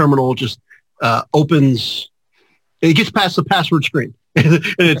the terminal just opens. It gets past the password screen, and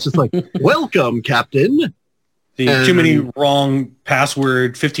it's just like, "Welcome, Captain." Too many wrong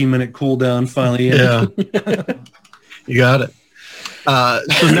password. 15-minute cooldown. Finally, yeah. You got it.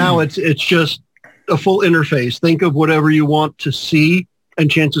 So now it's just a full interface. Think of whatever you want to see,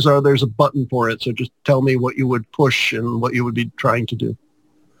 and chances are there's a button for it. So just tell me what you would push and what you would be trying to do.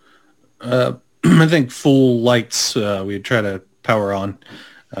 I think full lights we'd try to power on.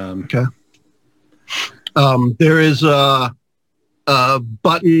 Okay. There is a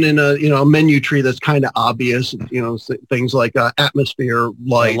button in a menu tree that's kind of obvious. Things like atmosphere,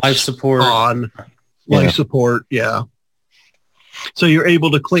 lights, life support, on, life support. Yeah. So you're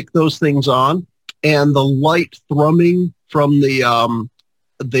able to click those things on, and the light thrumming from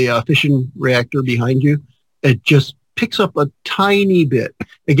the fission reactor behind you, it just picks up a tiny bit.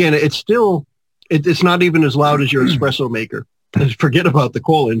 Again, it's still, it's not even as loud as your espresso maker. Forget about the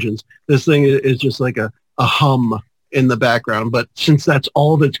coal engines. This thing is just like a hum in the background. But since that's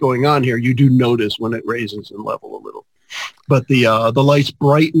all that's going on here, you do notice when it raises in level a little. But the lights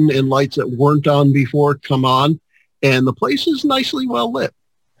brighten, and lights that weren't on before come on, and the place is nicely well lit.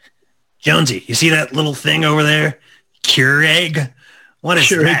 Jonesy, you see that little thing over there? Keurig? What is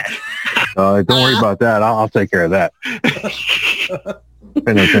that? Don't worry about that. I'll take care of that.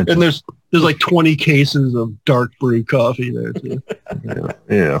 Pay no attention. And there's like 20 cases of dark brew coffee there too.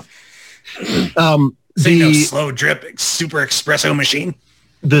 Yeah. No slow drip super espresso machine.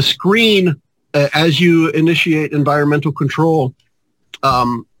 The screen, as you initiate environmental control,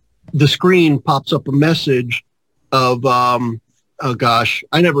 the screen pops up a message of oh gosh,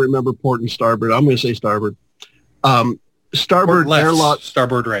 I never remember port and starboard. I'm going to say starboard. Starboard left, airlock.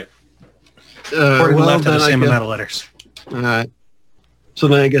 Starboard right. Port and left have the same amount of letters. All right. So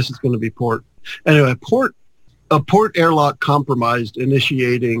then I guess it's going to be port. Anyway, a port airlock compromised,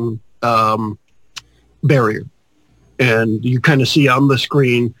 initiating barrier. And you kind of see on the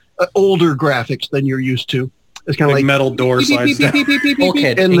screen older graphics than you're used to. It's kind of like metal door slides down.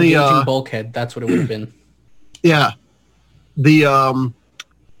 Bulkhead. And Engaging bulkhead. That's what it would have been. Yeah. The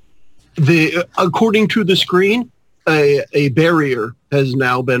according to the screen, a barrier has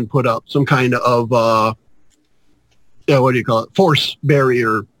now been put up. Some kind of what do you call it? Force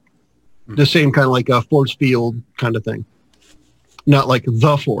barrier. The same kind of like a force field kind of thing. Not like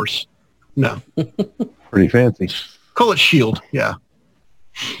the force. No. Pretty fancy. Call it shield. Yeah.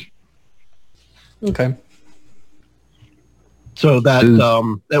 Okay. So that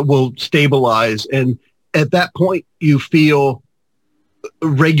that will stabilize, and at that point you feel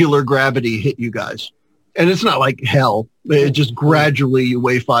regular gravity hit you guys, and it's not like hell. It just gradually you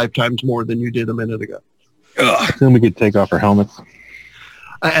weigh 5 times more than you did a minute ago. Then we could take off our helmets.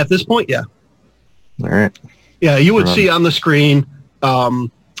 At this point, yeah. All right. Yeah, you would see on the screen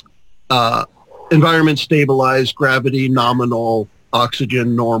environment stabilized, gravity nominal,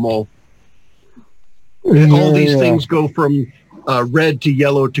 oxygen normal. All these things go from red to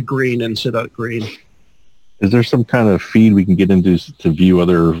yellow to green and sit at green. Is there some kind of feed we can get into to view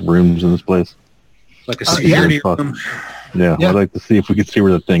other rooms in this place? Like a security room. Yeah, I'd like to see if we could see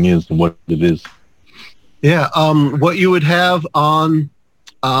where the thing is and what it is. Yeah, what you would have on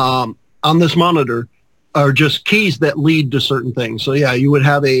this monitor are just keys that lead to certain things. So yeah, you would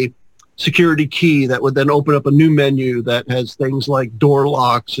have a security key that would then open up a new menu that has things like door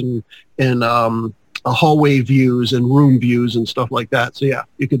locks and hallway views and room views and stuff like that. So yeah,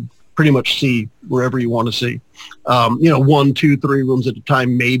 you could pretty much see wherever you want to see. 1, 2, 3 rooms at a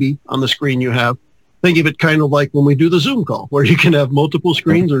time, maybe on the screen you have. Think of it kind of like when we do the Zoom call, where you can have multiple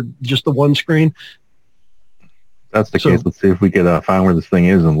screens or just the one screen. That's the case. Let's see if we could find where this thing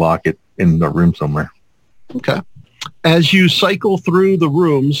is and lock it in the room somewhere. Okay. As you cycle through the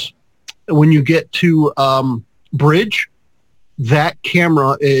rooms, when you get to bridge, that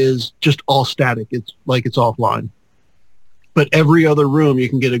camera is just all static. It's like it's offline. But every other room you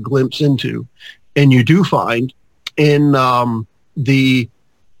can get a glimpse into. And you do find in the,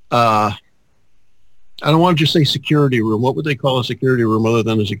 I don't want to just say security room. What would they call a security room other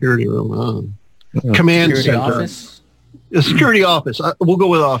than a security room? Command security center. Office? The security office. We'll go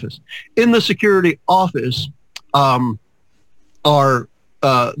with office. In the security office are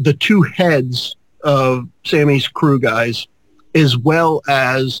the 2 heads of Sammy's crew guys, as well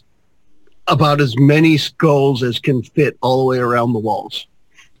as about as many skulls as can fit all the way around the walls.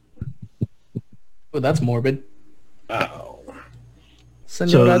 Oh, that's morbid. Oh. So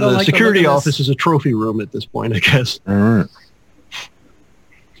the security office is a trophy room at this point, I guess. All right.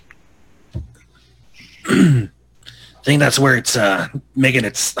 I think that's where it's making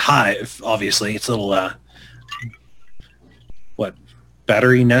its hive, obviously. It's a little,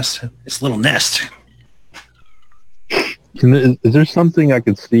 Battery nest? It's a little nest. Is there something I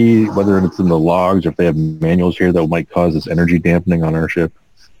could see, whether it's in the logs or if they have manuals here, that might cause this energy dampening on our ship?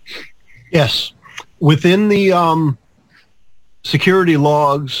 Yes. Within the security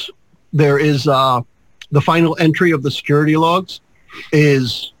logs, there is the final entry of the security logs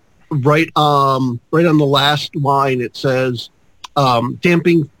is right on the last line. It says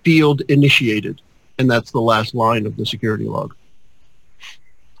damping field initiated, and that's the last line of the security log.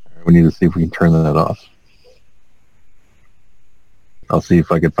 We need to see if we can turn that off. I'll see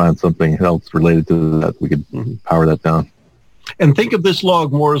if I could find something else related to that. We could power that down. And think of this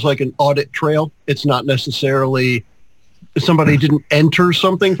log more as like an audit trail. It's not necessarily somebody didn't enter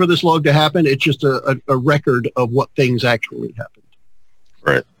something for this log to happen. It's just a record of what things actually happened.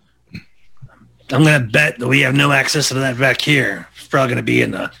 Right. I'm going to bet that we have no access to that back here. It's probably going to be in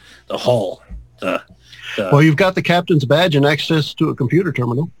the hole. Well, you've got the captain's badge and access to a computer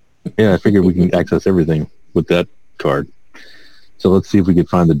terminal. Yeah, I figured we can access everything with that card. So let's see if we can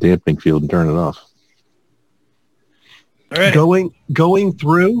find the damping field and turn it off. All right. Going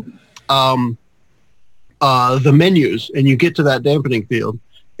through the menus, and you get to that dampening field,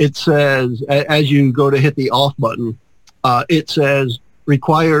 it says, as you go to hit the off button, it says,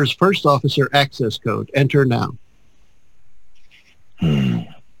 requires first officer access code. Enter now.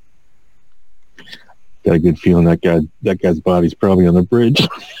 Got a good feeling that guy's body's probably on the bridge.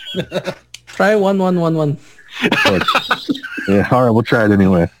 Try 1111. Yeah, all right, we'll try it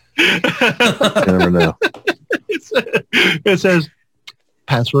anyway. You never know. It says,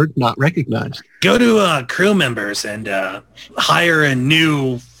 password not recognized. Go to crew members and hire a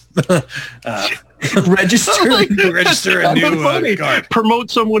new Register. Register a new guard. Promote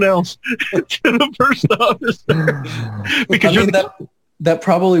someone else to the first officer. Because that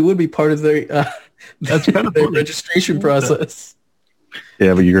probably would be part of their that's kind of their registration process.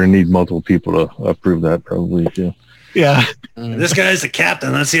 Yeah, but you're gonna need multiple people to approve that probably too. Yeah. This guy's the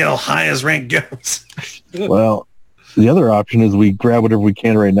captain. Let's see how high his rank goes. Well, the other option is we grab whatever we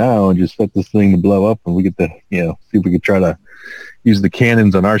can right now and just set this thing to blow up, and we get to see if we could try to use the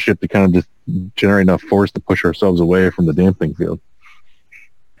cannons on our ship to kind of just generate enough force to push ourselves away from the damping field.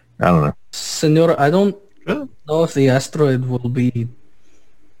 I don't know. Senor, I don't know if the asteroid will be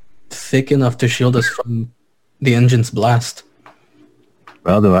thick enough to shield us from the engine's blast.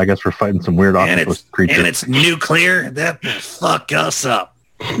 Well, then I guess we're fighting some weird octopus creature. And it's nuclear. That will fuck us up.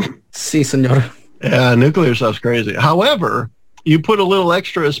 Si, senor. Yeah, nuclear stuff's crazy. However, you put a little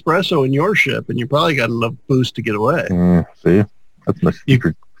extra espresso in your ship, and you probably got enough boost to get away. See? That's my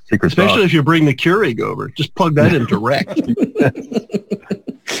secret especially sauce. if you bring the Keurig over. Just plug that in direct.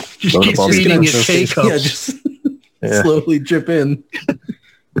 Just keep feeding it K-cups. Yeah, just slowly drip in.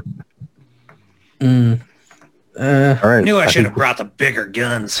 All right. Knew I should have brought the bigger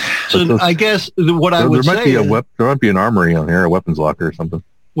guns. So I guess what I would say is, there might be an armory on here, a weapons locker or something.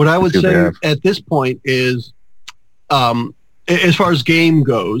 What I would say at this point is, as far as game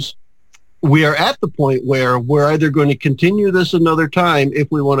goes, we are at the point where we're either going to continue this another time if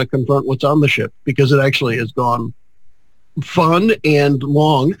we want to confront what's on the ship, because it actually has gone fun and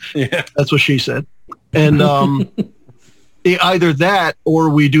long. Yeah. That's what she said. And either that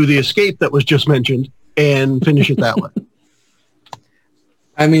or we do the escape that was just mentioned and finish it that way.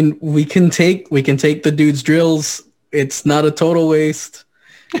 I mean, we can take the dude's drills. It's not a total waste.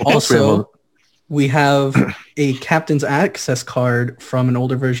 Also, we have a captain's access card from an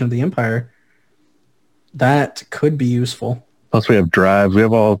older version of the Empire. That could be useful. Plus, we have drives. We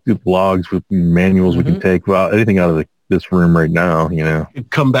have all the logs with manuals we can take. Well, anything out of this room right now,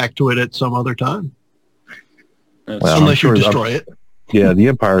 Come back to it at some other time. Well, unless you destroy it. Yeah, the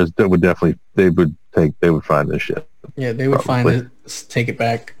Empires that would definitely they would find this shit. Yeah, they would Probably. find it, take it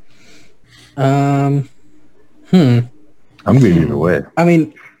back. I'm good either way. I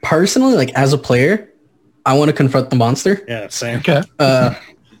mean, personally, like as a player, I want to confront the monster. Yeah, same. Okay.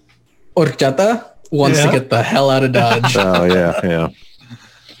 Horchata wants to get the hell out of Dodge. Oh yeah.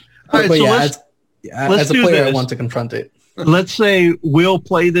 All right, But so yeah, let's as a do player, I this. want to confront it. Let's say we'll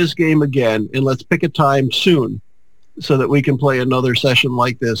play this game again, and let's pick a time soon so that we can play another session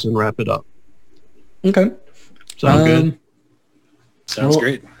like this and wrap it up. Okay. Sound good? Sounds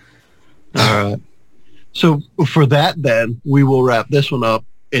great. All right. So for that, then, we will wrap this one up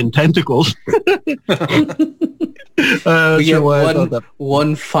in tentacles. We get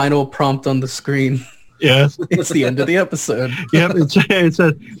one final prompt on the screen. Yes. It's the end of the episode. Yep. It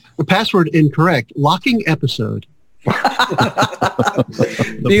said the password incorrect. Locking episode. The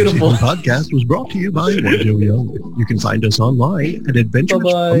Beautiful. podcast was brought to you by One Joe Young. You can find us online at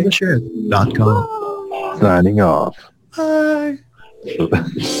adventuresfromtheshed.com. Signing off. Bye.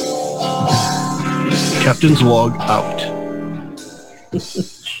 Captain's log out.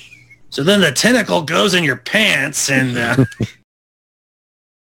 So then the tentacle goes in your pants and